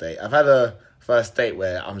first date. I've had a first date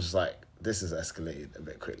where I'm just like, this has escalated a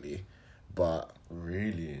bit quickly. But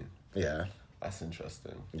Really? yeah, That's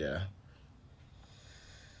interesting. yeah.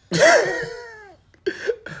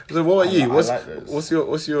 So what about you? I like those.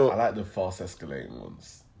 What's your I like the fast escalating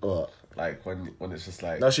ones. what? Like when it's just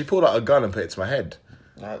like, No, she pulled out a gun and put it to my head.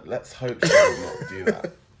 let's hope she does not do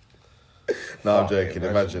that. No, I'm Fuck, joking.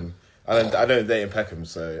 Imagine. I don't date in Peckham,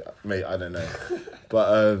 so mate, I don't know.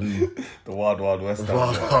 But The Wild Wild West.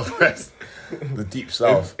 Wild Wild West, the deep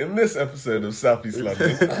south. In this episode of Southeast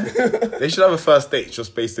London, They should have a first date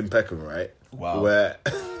just based in Peckham, right? Wow. Where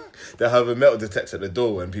they'll have a metal detector at the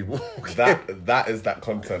door when people walk in. that is that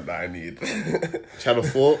content that I need. Channel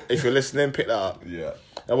 4, if you're listening, pick that up. Yeah.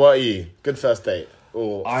 And what are you? Good first date?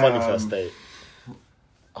 Or funny first date?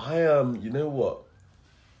 You know what?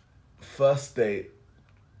 First date.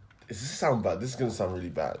 Does this sound bad? This is gonna sound really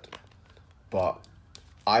bad, but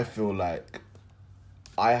I feel like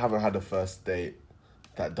I haven't had a first date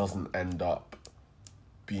that doesn't end up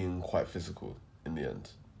being quite physical in the end.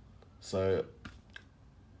 So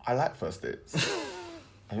I like first dates.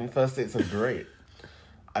 I think first dates are great.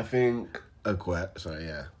 I think Sorry,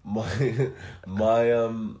 yeah.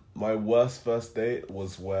 my worst first date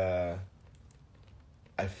was where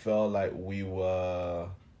I felt like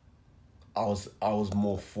I was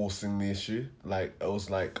more forcing the issue. Like it was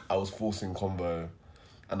like I was forcing convo,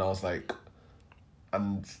 and I was like,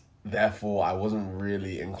 and therefore I wasn't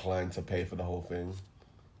really inclined to pay for the whole thing.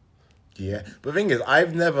 Yeah, but the thing is,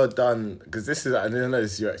 I've never done, because I don't know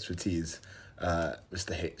this is your expertise,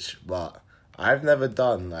 Mr. Hitch, but I've never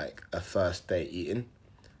done like a first date eating,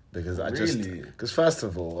 because Really? because first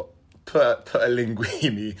of all, put a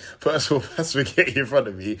linguine, put a spaghetti in front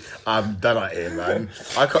of me, I'm done out here, man.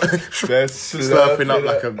 I can't They're slurping up slurping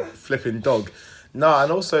like it. a flipping dog. No,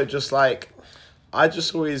 and also just like, I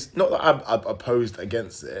just always, not that I'm opposed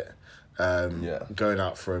against it, Yeah. going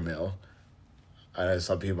out for a meal. I know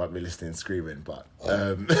some people might be listening and screaming, but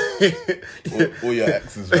all your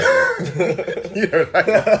exes, right? you know,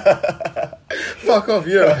 like, fuck off,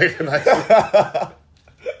 you know, like,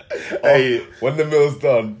 hey, When the meal's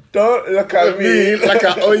done, don't look at me. like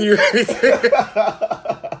I owe you anything.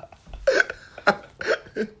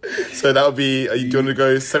 So that would be, do you want to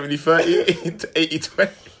go 70-30 to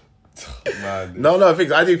 80-20? Man, No,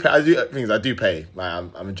 things I do pay. Like,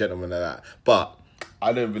 I'm a gentleman like that. But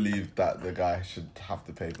I don't believe that the guy should have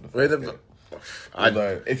to pay for the Wait, first the- date.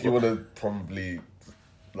 Although, if you want to probably,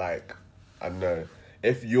 like, I don't know,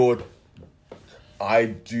 I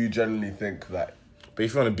do generally think that, but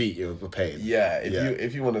if you want to beat, you're paying. yeah,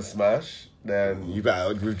 if you want to smash, then You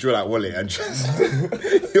better withdraw that wallet and just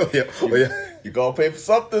you gotta pay for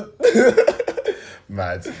something.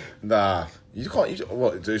 mad. Nah, you can't.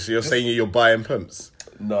 What? So you're saying you're buying pumps?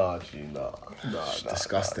 Nah, G, nah.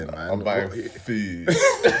 Disgusting, man. I'm buying What- food.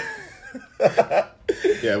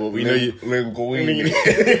 Yeah, well, we know you. Linguine.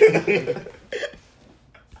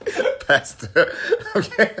 Pasta.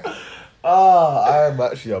 Okay. I am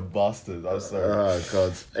actually a bastard. I'm sorry. Oh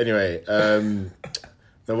god. Anyway,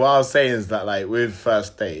 what I was saying is that like with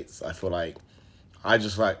first dates, I feel like I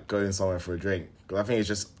just like going somewhere for a drink because I think it's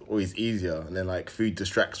just always easier, and then like food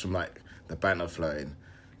distracts from like the banter flowing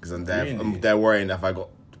because I'm there worrying if I got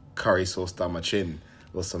curry sauce down my chin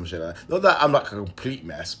or some shit like that. Not that I'm like a complete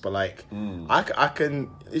mess, but like I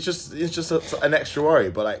can. It's just an extra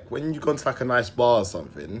worry. But like when you go to like a nice bar or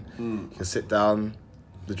something, you can sit down.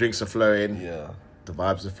 The drinks are flowing. Yeah. The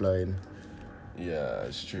vibes are flowing. Yeah,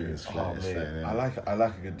 it's true. It's flowing, Mate, yeah. I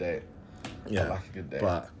like a good date. Yeah. I like a good date.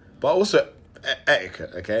 But also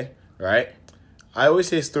etiquette, okay? Right? I always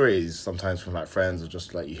hear stories sometimes from like friends or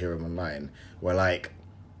just like you hear them online where like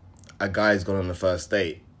a guy's gone on the first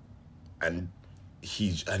date and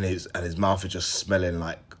his mouth is just smelling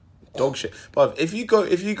like dog shit. But if you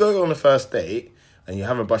go on a first date and you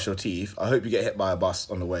haven't brushed your teeth, I hope you get hit by a bus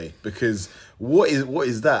on the way because what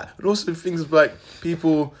is that? And also things like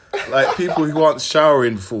people who aren't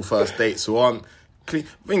showering before first dates or aren't clean.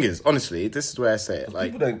 Thing is, honestly, this is where I say it.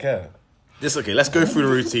 Like, people don't care. okay, let's go through the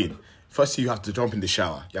routine. First, you have to jump in the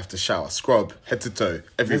shower. You have to shower, scrub, head to toe,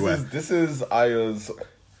 everywhere. This is Aya's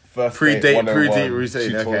first Pre-date date 101 routine.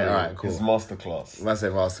 Okay, tutorial. alright, cool. His masterclass. Man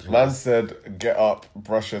said masterclass. Man said, get up,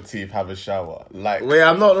 brush your teeth, have a shower. Like,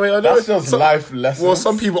 I know. that's just life lessons. Well,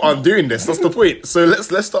 some people aren't doing this. That's the point. So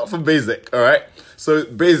let's start from basic. All right. So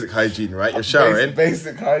basic hygiene, right? You're showering.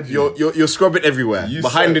 Basic hygiene. You're scrubbing everywhere. You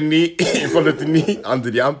Behind said- the knee, in front of the knee,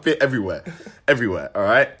 under the armpit, everywhere. All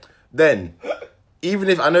right. then even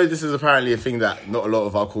if I know this is apparently a thing that not a lot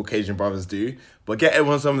of our Caucasian brothers do, but get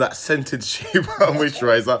everyone some of that scented shea butter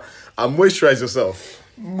moisturizer and moisturize yourself.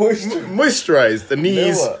 Moisturize the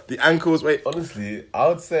knees, what? the ankles. Wait, Honestly, I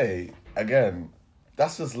would say, again,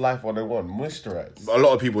 that's just life 101. Moisturize. a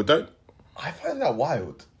lot of people don't. I find that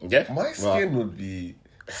wild. Yeah? My skin would be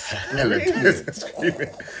Screaming.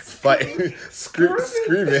 Fighting.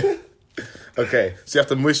 Screaming. Okay, so you have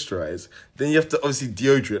to moisturize. Then you have to obviously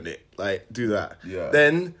deodorant it. Like, do that. Yeah.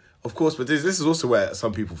 Then, of course, but this is also where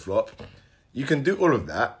some people flop. You can do all of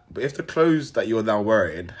that, but if the clothes that you're now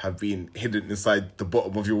wearing have been hidden inside the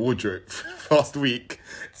bottom of your wardrobe for last week,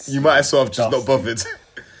 you might as well have just not bothered.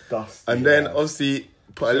 dusty. And then yeah. obviously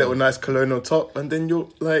put a little nice cologne on top, and then you're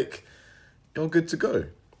good to go.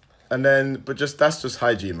 And then, but that's just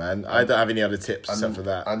hygiene, man. I don't have any other tips except for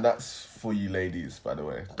that. And that's for you ladies, by the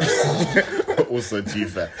way. Also, to be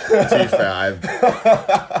fair, I've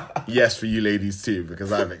yes for you ladies too,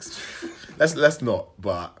 because I've let's not,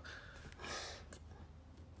 but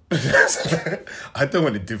I don't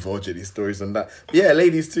want to divulge any stories on that. But yeah,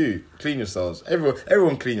 ladies too, clean yourselves.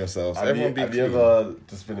 Everyone clean yourselves. Have Everyone be you clean. ever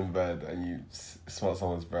just been in bed and you smell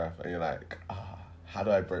someone's breath and you're like, how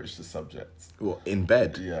do I broach the subject? What, in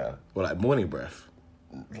bed? Yeah. Well, like morning breath,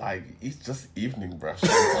 Like, it's just evening breath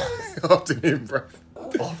sometimes. afternoon breath.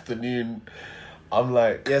 Afternoon. I'm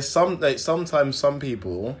like, Yeah, sometimes some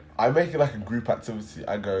people. I make it like a group activity.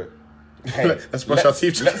 I go, hey, Let's brush our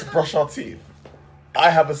teeth. Let's brush our teeth. I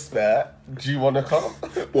have a spare. Do you want to come?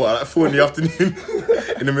 What, like 4 in the afternoon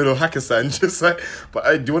in the middle of Hakkasan, just like,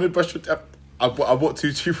 but do you want to brush your teeth? I bought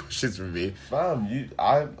 2 toothbrushes with me. Fam,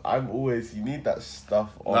 I'm always, you need that stuff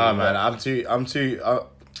on. Nah, man, I'm too.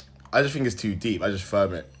 I just think it's too deep. I just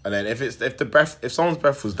firm it, and then if someone's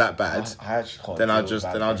breath was that bad, I actually can't. then deal I'll with just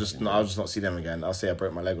bad then I'll breath, just you know? I'll just not see them again. I'll say I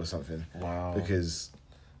broke my leg or something. Wow. Because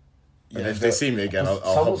and Yeah, if they see me again, I'll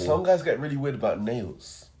some hobble. guys get really weird about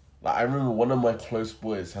nails. Like, I remember one of my close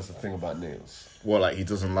boys has a thing about nails. Well, like he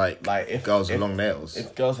doesn't like If girls with if- long nails.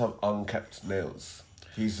 If girls have unkept nails,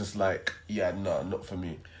 he's just like, yeah, no, not for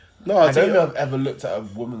me. No, I don't know if I've ever looked at a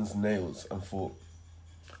woman's nails and thought,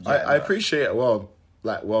 I yeah, appreciate well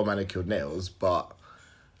manicured nails, but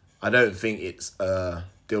I don't think it's a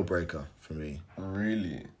deal breaker for me.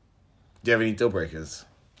 really? Do you have any deal breakers?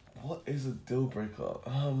 What is a deal breaker?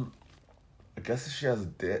 I guess if she has a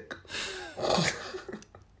dick.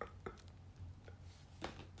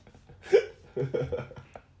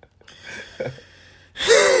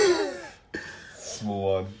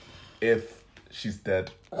 Small one. If she's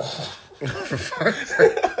dead.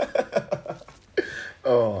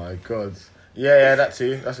 Oh my god. Yeah, that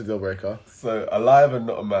too. That's a deal breaker. So, alive and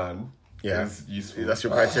not a man Yeah, is useful. that's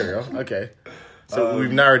your criteria. Okay, so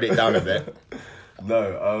we've narrowed it down a bit.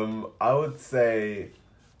 No, I would say,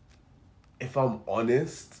 if I'm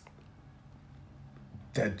honest,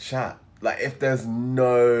 dead chat. Like, if there's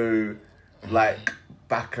no, like,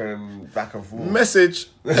 back and forth. Message.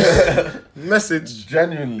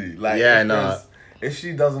 Genuinely, like, Yeah, if no. there's- if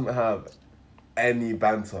she doesn't have any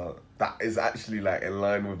banter that is actually, like, in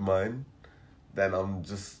line with mine, then I'm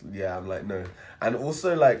like, no. And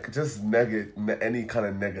also, like, just any kind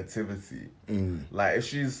of negativity. Like,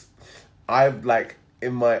 if I've, like,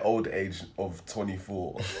 in my old age of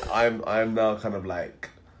 24, I'm now kind of like,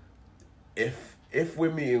 if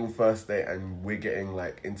we're meeting on first date and we're getting,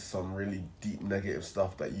 like, into some really deep negative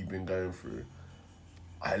stuff that you've been going through,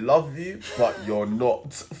 I love you, but you're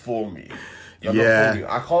not for me. You're Yeah. not for me.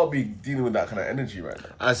 I can't be dealing with that kind of energy right now.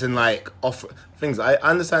 As in, like, off things. I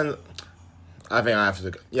understand. I think I have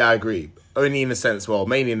to. Yeah, I agree. Only in the sense,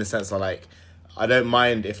 mainly in the sense of, like, I don't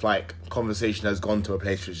mind if, like, conversation has gone to a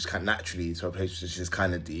place which is kind of naturally to a place which is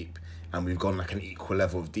kind of deep, and we've gone, like, an equal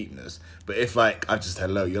level of deepness. But if, like, I just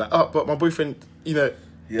hello, you're like, oh, but my boyfriend, Yeah.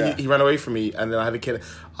 he ran away from me, and then I had a kid.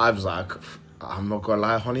 I was like, I'm not gonna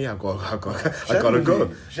lie, honey. I gotta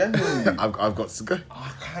go. Genuinely. I've got to go.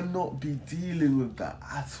 I cannot be dealing with that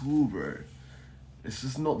at all, bro. It's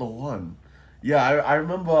just not the one. Yeah, I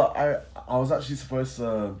remember I was actually supposed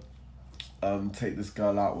to take this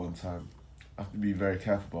girl out one time. I have to be very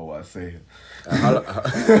careful about what I say here.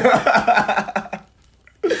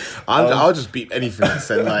 I'll just beep anything I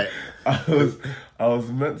said. Like, I was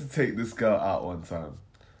meant to take this girl out one time,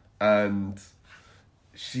 and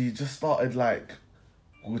she just started, like,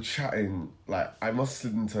 we were chatting, like, I must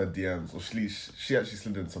have slid into her DMs, or she actually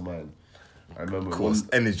slid into mine. I remember of course,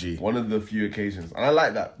 energy. one of the few occasions, and I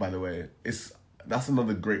like that, by the way. That's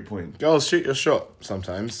another great point. Girls, shoot your shot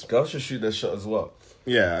sometimes. Girls should shoot their shot as well.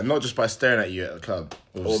 Yeah, and not just by staring at you at the club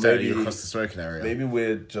or Or staring at maybe- you across the smoking area. Maybe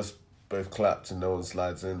we're just both clapped and no one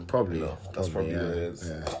slides in. Probably. You know, that's probably yeah, what it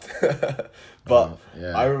is. yeah. But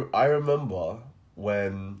yeah. I remember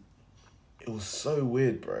when it was so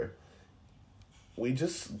weird, bro. We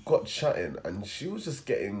just got chatting and she was just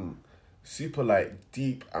getting super like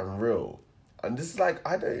deep and real. And this is like,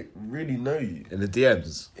 I don't really know you. In the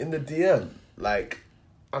DMs. In the DM. Like,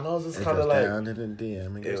 and I was just It kind of goes like... down in the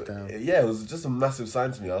DM, it goes down. Yeah, it was just a massive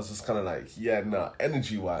sign to me. I was just kind of like, yeah, nah,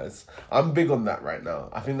 energy-wise, I'm big on that right now.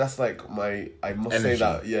 I think that's like I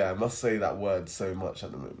must say that word so much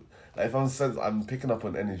at the moment. Like, if I'm picking up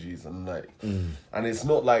on energies and like, and it's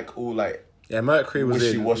not like all like... Yeah, Mercury was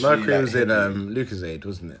in Lucozade,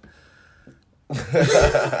 wasn't it?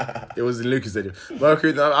 It was in Lucozade.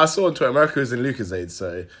 Mercury, I saw on Twitter, Mercury was in Lucozade,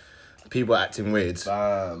 so people acting weird.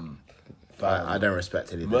 I don't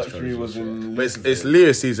respect any of this. Mercury was in... But it's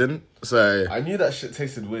Leo season, so... I knew that shit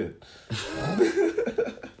tasted weird.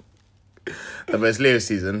 But it's Leo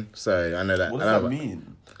season, so I know that. What does that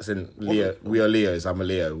mean? It's in Leo. We are Leos. I'm a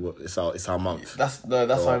Leo. It's our month. That's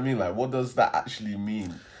what I mean. Like, what does that actually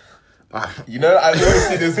mean? You know, I always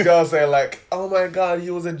see this girl say like, "Oh my god, he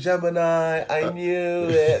was a Gemini. I knew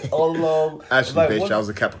it all along." Actually, like, bitch, I was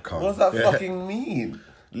a Capricorn. What does that fucking mean?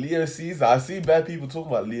 Leo season. I see bad people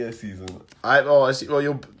talking about Leo season. I see. Well,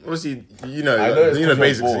 you're obviously you know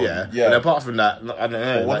basics, yeah. And apart from that, I don't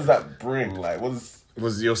know. But what does that bring? Like, what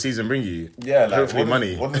does your season bring you? Yeah, like, hopefully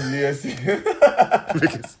money. What does Leo season?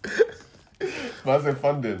 Because Man's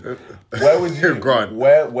funding. Where would you Grant.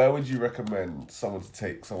 Where would you recommend someone to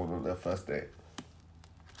take someone on their first date?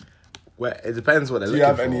 Well, it depends what they're Do looking you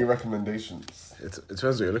have for. any recommendations? It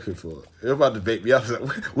depends what you're looking for. You're about to bait me up.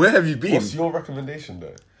 Where have you been? What's your recommendation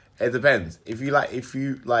though? It depends. If you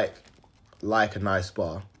like a nice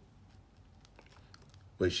bar,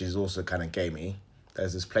 which is also kind of gamey,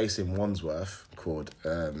 there's this place in Wandsworth called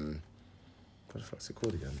what the fuck's it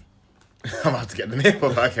called again? I'm about to get the name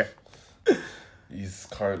of it. He's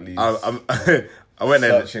currently I went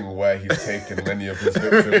there. searching where he's taken many of his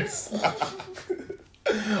victims.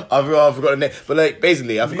 I forgot the name, but like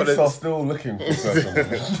basically, I forgot. Police are still looking for certain.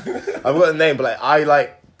 I forgot the name, but like I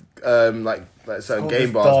like certain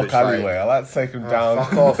game bars. Dark which, alleyway. like, I like to take him down.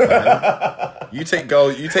 Fuck off, man. You take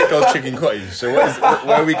girls chicken cottage. So where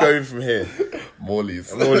are we going from here?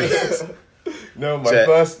 Morley's. No,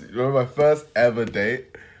 my first ever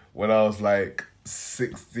date when I was like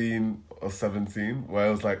 16 or 17, where I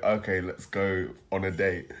was like, okay, let's go on a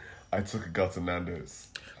date. I took a girl to Nando's.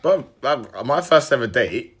 But my first ever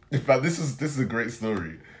date. In fact, this is a great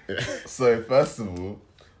story. So first of all,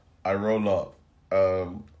 I roll up.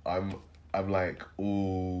 I'm like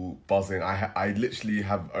all buzzing. I literally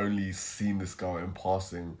have only seen this girl in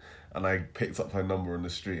passing, and I picked up her number on the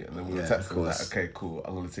street, and then we were texting like, okay, cool,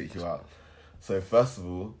 I'm gonna take you out. So first of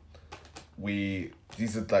all,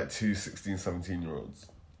 these are like two 16, 17-year-olds.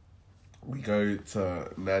 We go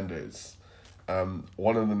to Nando's.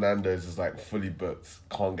 One of the Nando's is like fully booked,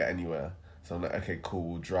 can't get anywhere. So I'm like, okay,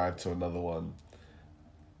 cool, we'll drive to another one.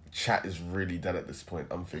 Chat is really dead at this point.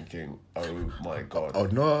 I'm thinking, oh my god. Oh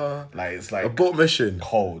no. Like, it's like abort mission.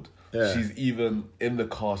 Cold. Yeah. She's even in the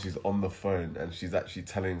car, she's on the phone, and she's actually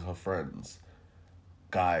telling her friends,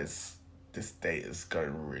 guys, this date is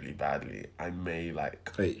going really badly. I may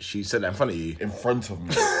like... Wait, she said that in front of you? In front of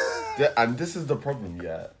me. And this is the problem,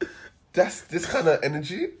 yeah. That's this kind of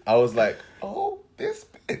energy. I was like, oh, this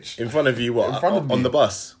bitch. In front of you what? In front of me. On the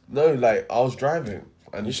bus? No, like, I was driving.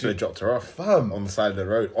 And you should have dropped her off. Fam. On the side of the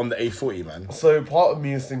road. On the A40, man. So part of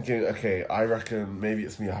me is thinking, okay, I reckon maybe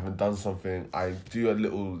it's me, I haven't done something. I do a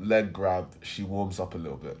little leg grab, she warms up a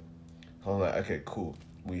little bit. I was like, okay, cool.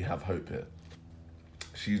 We have hope here.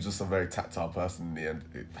 She's just a very tactile person in the end.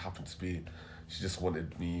 It happened to be, she just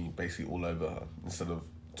wanted me basically all over her instead of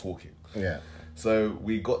talking. Yeah. So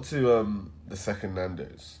we got to the second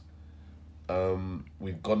Nando's.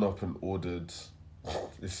 We'd gone up and ordered...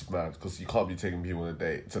 This is mad, because you can't be taking people on a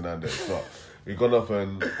date to Nando's, but we'd gone up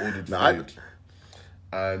and ordered food.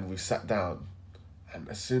 And we sat down. And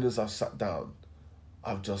as soon as I sat down,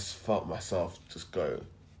 I've just felt myself just go,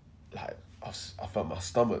 like, I felt my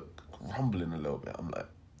stomach rumbling a little bit. I'm like,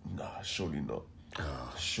 nah, surely not.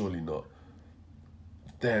 Surely not.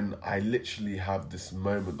 Then I literally have this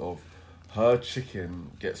moment of her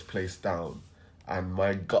chicken gets placed down and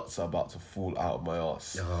my guts are about to fall out of my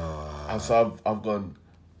ass. And so I've gone,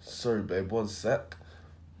 sorry babe, one sec.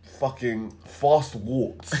 Fucking fast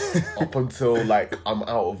walked up until like I'm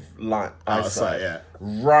out of line. Outside, yeah.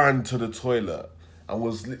 Ran to the toilet and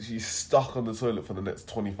was literally stuck on the toilet for the next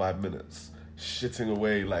 25 minutes. Shitting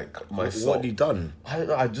away like my soul. What had you done? I don't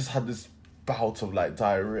know, I just had this bout of like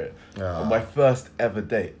diarrhea Ah. on my first ever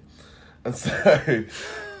date. And so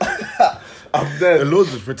I'm The dead.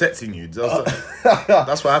 Lord was protecting you.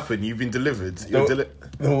 That's what happened. You've been delivered. The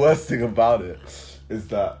worst thing about it is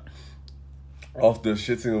that after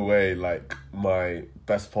shitting away like my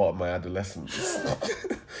best part of my adolescence,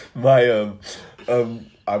 I've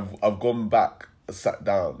gone back, sat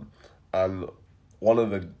down, and one of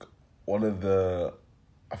the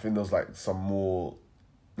I think there was like some more,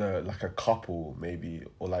 like a couple maybe,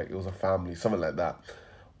 or like it was a family, something like that.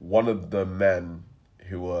 One of the men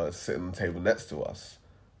who were sitting on the table next to us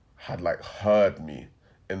had like heard me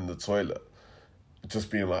in the toilet, just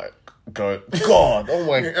being like, God, oh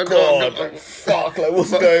my God, like, fuck, like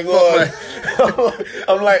what's going on?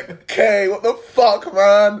 I'm like, okay, what the fuck,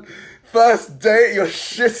 man? First date, you're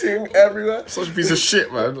shitting everywhere. Such a piece of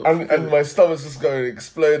shit, man. And my stomach's just going,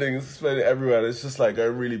 exploding everywhere. And it's just like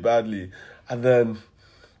going really badly. And then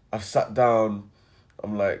I've sat down,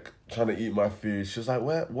 I'm like trying to eat my food. She was like,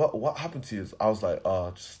 what happened to you? I was like,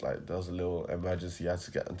 just like there was a little emergency. I had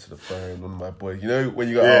to get onto the phone. One of my boys, you know, when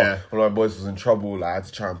you go, one of my boys was in trouble, like I had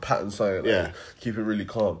to try and pattern something, like, keep it really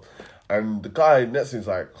calm. And the guy next to me's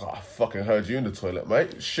like, I fucking heard you in the toilet,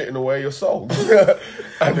 mate, shitting away your soul.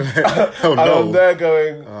 and I'm there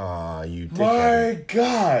going, you dickhead. my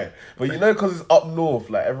guy. But you know, because it's up north,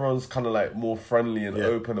 like everyone's kind of like more friendly and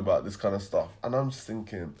open about this kind of stuff. And I'm just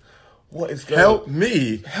thinking, what is going on?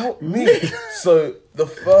 Help me. So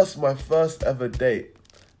my first ever date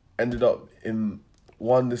ended up in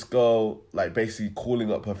this girl like basically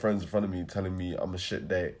calling up her friends in front of me, telling me I'm a shit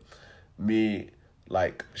date. Me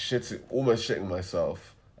like almost shitting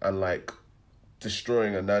myself and like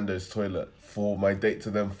destroying a Nando's toilet for my date to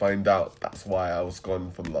then find out that's why I was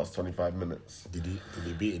gone for the last 25 minutes. Did he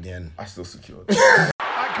beat in the end? I still secured.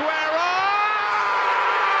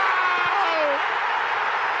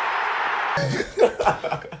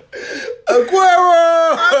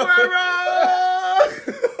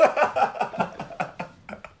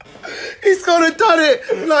 He's gonna done it!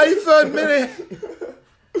 93rd minute!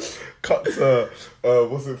 Cut to,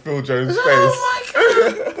 what's it, Phil Jones' face. Oh my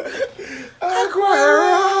God!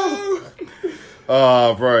 Aguero!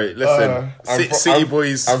 Oh, bro, listen. City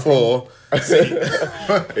Boys 4.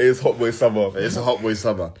 It is Hot Boy Summer. It's a Hot Boy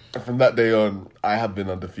Summer. From that day on, I have been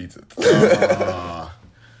undefeated.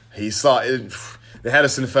 He started... They had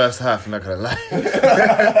us in the first half, I'm not gonna lie.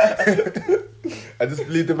 I just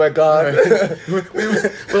believed in my God.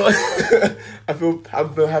 I feel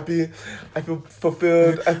happy. I feel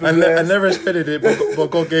fulfilled. I never expected it,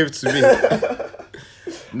 but God gave it to me.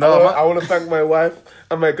 I want to thank my wife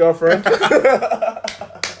and my girlfriend.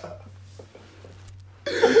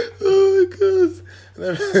 Oh my God.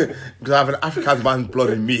 Because I have an African man's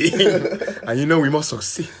blood in me. And you know we must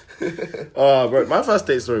succeed. Oh, bro, my first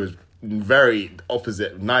date story was very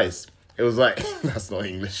opposite, nice. It was like, that's not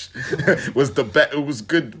English. It was it was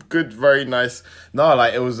good, very nice. No,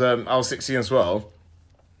 like it was, I was 16 as well.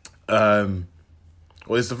 Well,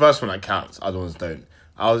 it's the first one that counts, other ones don't.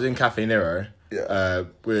 I was in Cafe Nero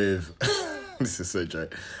with, this is so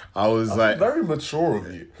joke. I was like... Very mature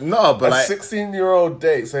of you. No, but like... 16-year-old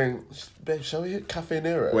date saying, babe, shall we hit Cafe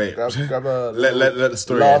Nero? Wait, grab a let the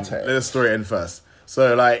story latte. end. Let the story end first.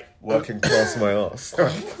 So like... Working class my ass.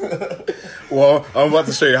 Well, I'm about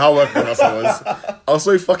to show you how working class I was. I was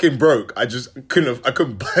so fucking broke. I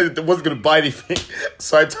couldn't buy, I wasn't going to buy anything.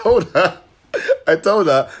 So I told her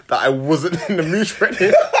that I wasn't in the mood for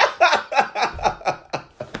anything.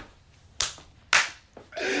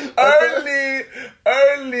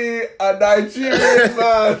 Only a Nigerian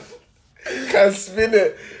man can spin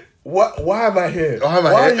it. Why am I here?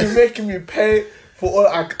 Why are you making me pay for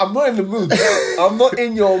all? I'm not in the mood. I'm not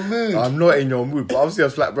in your mood. I'm not in your mood. But obviously I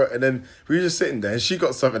was flat broke, and then we were just sitting there, and she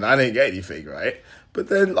got something. I didn't get anything, right? But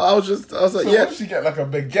then I was like, so yeah. What did she get, like a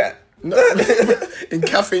baguette? No, in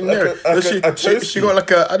Cafe Nero. She got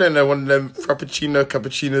like I don't know, one of them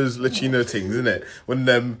cappuccinos, Lachino things, isn't it? One of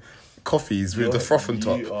them coffees with the froth on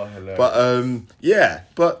top. You are hilarious. But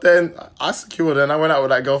but then I secured and I went out with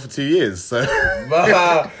that girl for 2 years. So but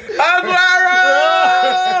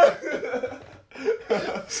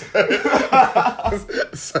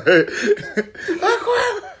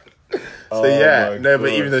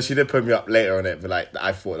even though she did put me up later on it, but like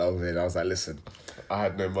I thought that was it. I was like, listen, I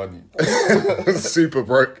had no money. Super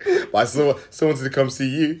broke, but I still wanted to come see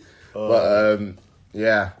you. But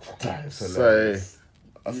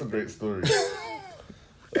that's a great story.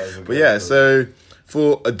 So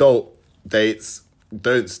for adult dates,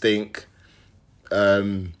 don't stink.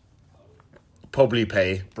 Probably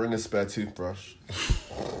pay. Bring a spare toothbrush.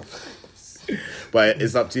 But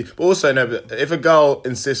it's up to you. But also, no, but if a girl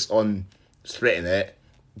insists on splitting it,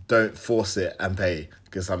 don't force it and pay.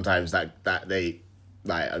 Because sometimes that they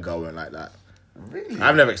like a girl won't like that. Really?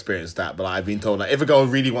 I've never experienced that, but like, I've been told like if a girl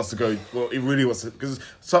really wants to go, well, it really wants to, because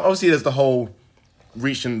so obviously there's the whole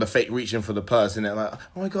fake reaching for the purse, and like,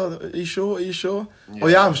 oh my god, are you sure? Are you sure? Oh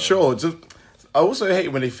yeah, I'm sure. Just, I also hate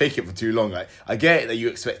when they fake it for too long. Like, I get it that you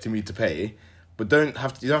expecting me to pay, but you don't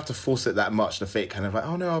have to force it that much. The fake kind of like,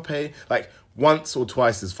 oh no, I'll pay. Like once or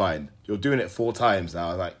twice is fine. You're doing it 4 times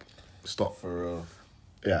now. Like, stop. For real.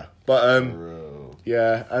 Yeah, but For real.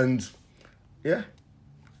 yeah, and yeah,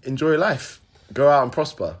 enjoy life. Go out and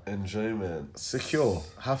prosper. Enjoyment. Secure.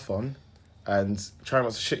 Have fun, and try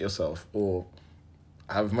not to shit yourself or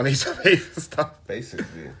have money to pay for stuff.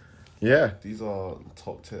 Basically. Yeah. These are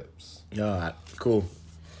top tips. Yeah. Alright. Cool.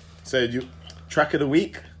 So you track of the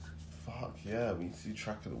week. Fuck yeah, we see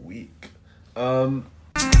track of the week.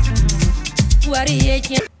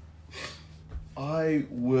 I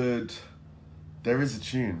would. There is a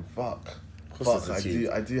tune. Fuck. course there's a tune.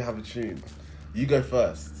 I do have a tune. You go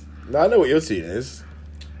first. No, I know what your tune is.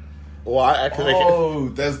 Or I can make it. Oh,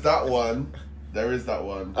 there's that one. There is that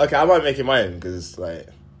one. Okay, I might make it mine because like.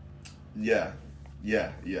 Yeah.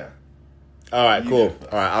 All right, You cool. go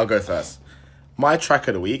first. All right, I'll go first. My track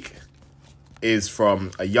of the week is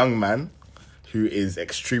from a young man who is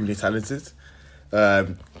extremely talented.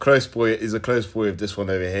 Close boy is a close boy of this one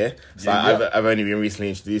over here. So Yeah. I've only been recently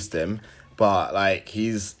introduced to him, but like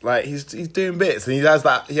he's doing bits, and he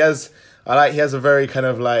has a very kind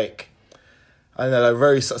of like, I don't know, a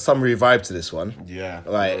very summery vibe to this one. Yeah.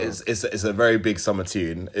 Like it's a very big summer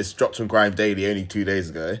tune. It's dropped on Grime Daily only 2 days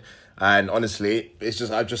ago, and honestly,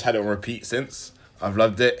 I've just had it on repeat since. I've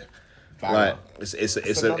loved it. Banger. Like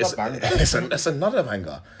it's another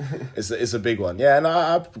banger. It's a big one. Yeah, and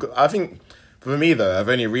I think for me though, I've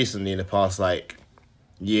only recently in the past like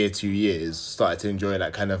year, 2 years started to enjoy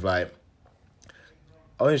that kind of like,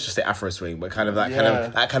 I wouldn't just say Afro swing, but kind of that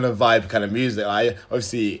kind of vibe, kind of music. I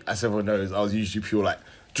obviously, as everyone knows, I was usually pure like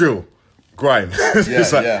drill, grime,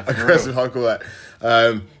 it's like aggressive hardcore. Like,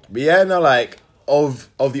 but yeah, no, like of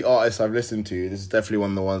the artists I've listened to, this is definitely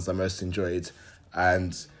one of the ones I most enjoyed.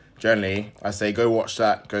 And generally, I say go watch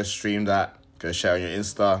that, go stream that, go share on your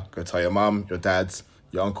Insta, go tell your mum, your dad,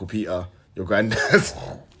 your Uncle Peter, your granddad.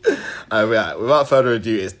 Yeah, without further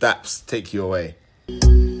ado, it's Daps, Take You Away.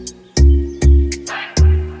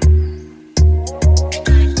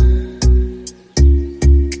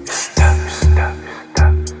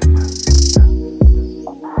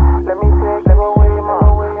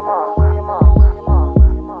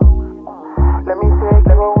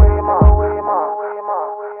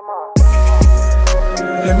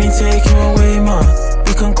 Let me take you away, ma.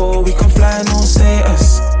 We can go, we can fly, no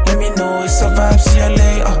status. Let me know it's a vibe, see you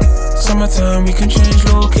later. Summertime, we can change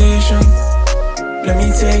location. Let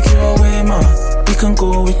me take you away, ma. We can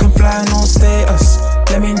go, we can fly, no status.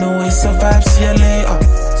 Let me know it's a vibe, see you later.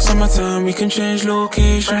 Summertime, we can change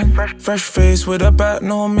location. Fresh face with a back,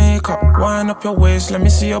 no makeup. Wind up your waist, let me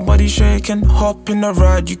see your body shaking. Hop in the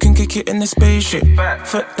ride, you can kick it in the spaceship.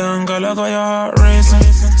 Foot down, girl, I got your heart racing.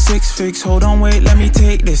 6 figs, hold on, wait, let me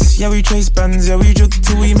take this. Yeah, we chase bands, yeah, we jug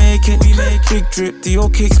till we make it. Big drip, the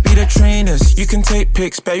old kicks be the trainers. You can take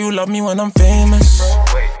pics, bet you love me when I'm famous.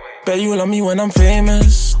 Bet you love me when I'm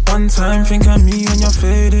famous. One time, think I'm me and you're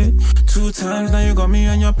faded. 2 times, now you got me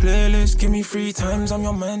on your playlist. Give me 3 times, I'm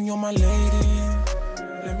your man, you're my lady.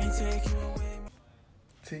 Let me take you away.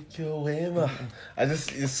 Take you away, man.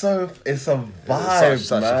 It's a vibe,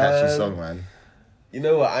 Such a catchy song, man. You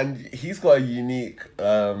know what? And he's got a unique.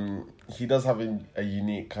 He does have a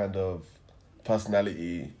unique kind of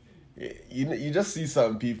personality. You just see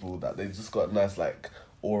certain people that they just got nice like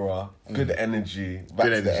aura, good energy, back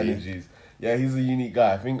to the energies. Yeah, he's a unique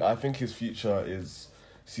guy. I think his future is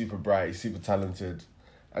super bright. He's super talented,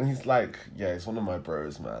 and he's like, yeah, he's one of my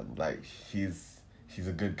bros, man. Like he's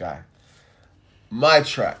a good guy. My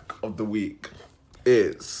track of the week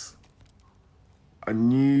is a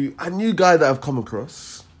new guy that I've come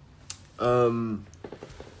across.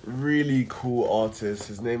 Really cool artist.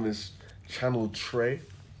 His name is Channel Trey.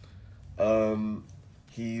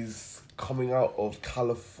 He's coming out of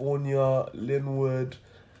California, Linwood.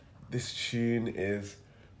 This tune is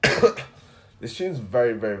this tune's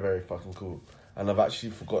very, very, very fucking cool. And I've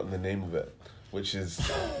actually forgotten the name of it, which is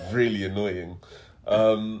really annoying.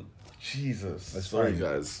 Jesus. Sorry,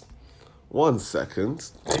 guys. 1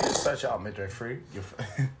 second. Can you just search it out midway through?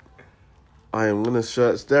 I am gonna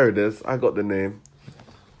search. There it is. I got the name.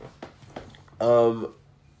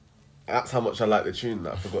 That's how much I like the tune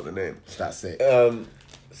that I forgot the name. That's it.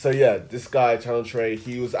 So yeah, this guy, Channel Trey,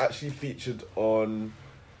 he was actually featured on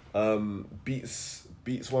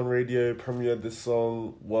Beats One Radio, premiered this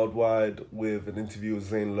song worldwide with an interview with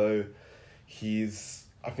Zane Lowe.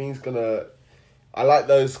 I think he's gonna. I like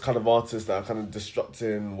those kind of artists that are kind of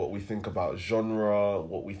disrupting what we think about genre,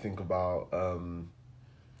 what we think about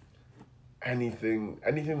anything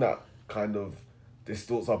that kind of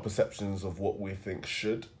distorts our perceptions of what we think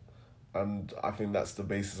should. And I think that's the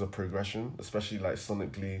basis of progression, especially like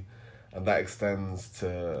sonically, and that extends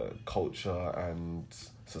to culture and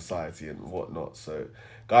society and whatnot. So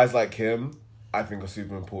guys like him, I think, are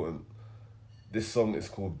super important. This song is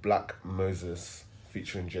called Black Moses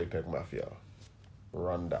featuring JPEG Mafia.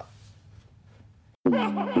 Run that.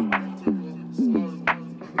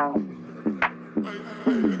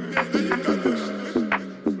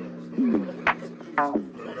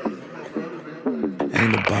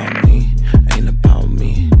 Ain't about me, ain't about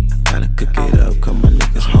me. Gotta cook it up, cause my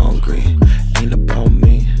niggas hungry. Ain't about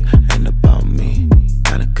me, ain't about me.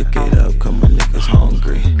 Gotta cook it up, cause my niggas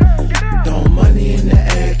hungry. Throw money in the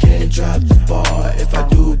air, can't drop the bar. If I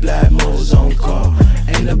do, Black Mo's on call.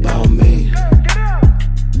 Ain't about me,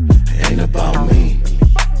 ain't about me.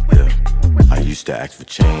 Yeah, I used to ask for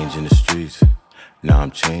change in the streets. Now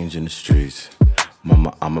I'm changing the streets.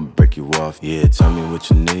 Mama, I'ma break you off. Yeah, tell me what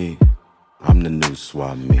you need. I'm the new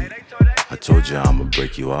swap meet. I told you I'ma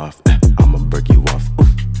break you off. I'ma break you off. Oof.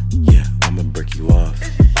 Yeah, I'ma break you off.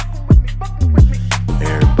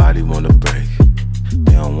 Everybody wanna break.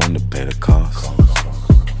 They don't wanna pay the cost.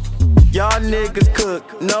 Y'all niggas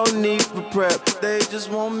cook, no need for prep. They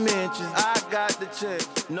just want mentions. I got the check,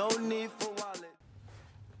 no need for wallet.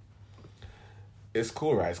 It's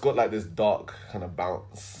cool, right? It's got like this dark kind of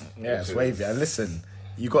bounce. Yeah, it's wavy. And listen,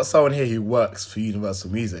 you got someone here who works for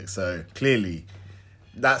Universal Music, so clearly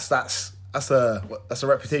that's a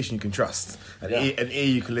reputation you can trust, an ear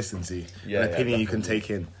you can listen to, an opinion you can take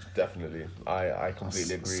in. Definitely, I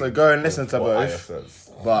completely agree. So go and listen to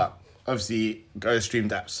both, but obviously go stream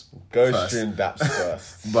Daps. Stream Daps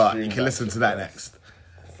first, but you can listen to that next.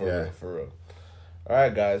 For real. All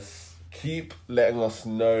right, guys. Keep letting us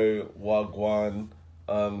know, Wagwan.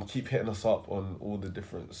 Keep hitting us up on all the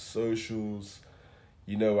different socials.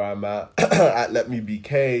 You know where I'm at, at Let Me Be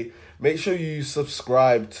K. Make sure you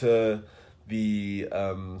subscribe to the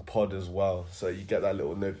pod as well, so you get that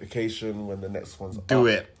little notification when the next one's up. Do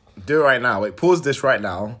it right now. Wait, pause this right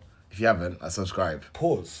now. If you haven't, subscribe.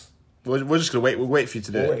 Pause. We're just gonna wait. We'll wait for you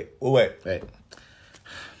to do it. We'll wait.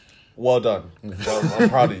 Well done. I'm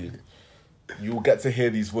proud of you. You will get to hear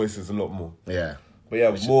these voices a lot more. Yeah. But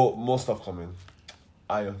yeah, more stuff coming.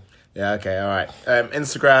 Ayo. Yeah, okay, all right.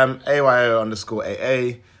 Instagram,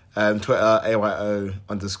 AYO_AA. Twitter,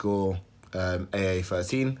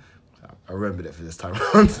 AYO_AA13. I remembered it for this time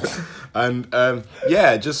around. And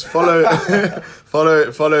yeah, just follow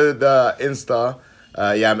follow the Insta,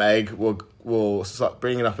 Yam Egg. We'll start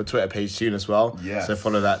bringing up a Twitter page soon as well. Yeah. So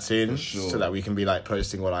follow that soon, so that we can be like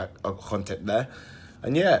posting all our content there.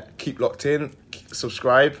 And yeah, keep locked in,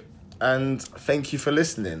 subscribe, and thank you for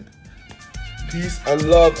listening. Peace and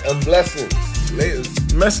love and blessings. Laters.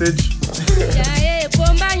 Message.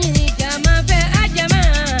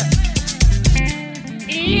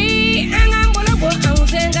 Ii anga mbolo bo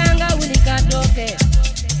ausenga anga ulika toke.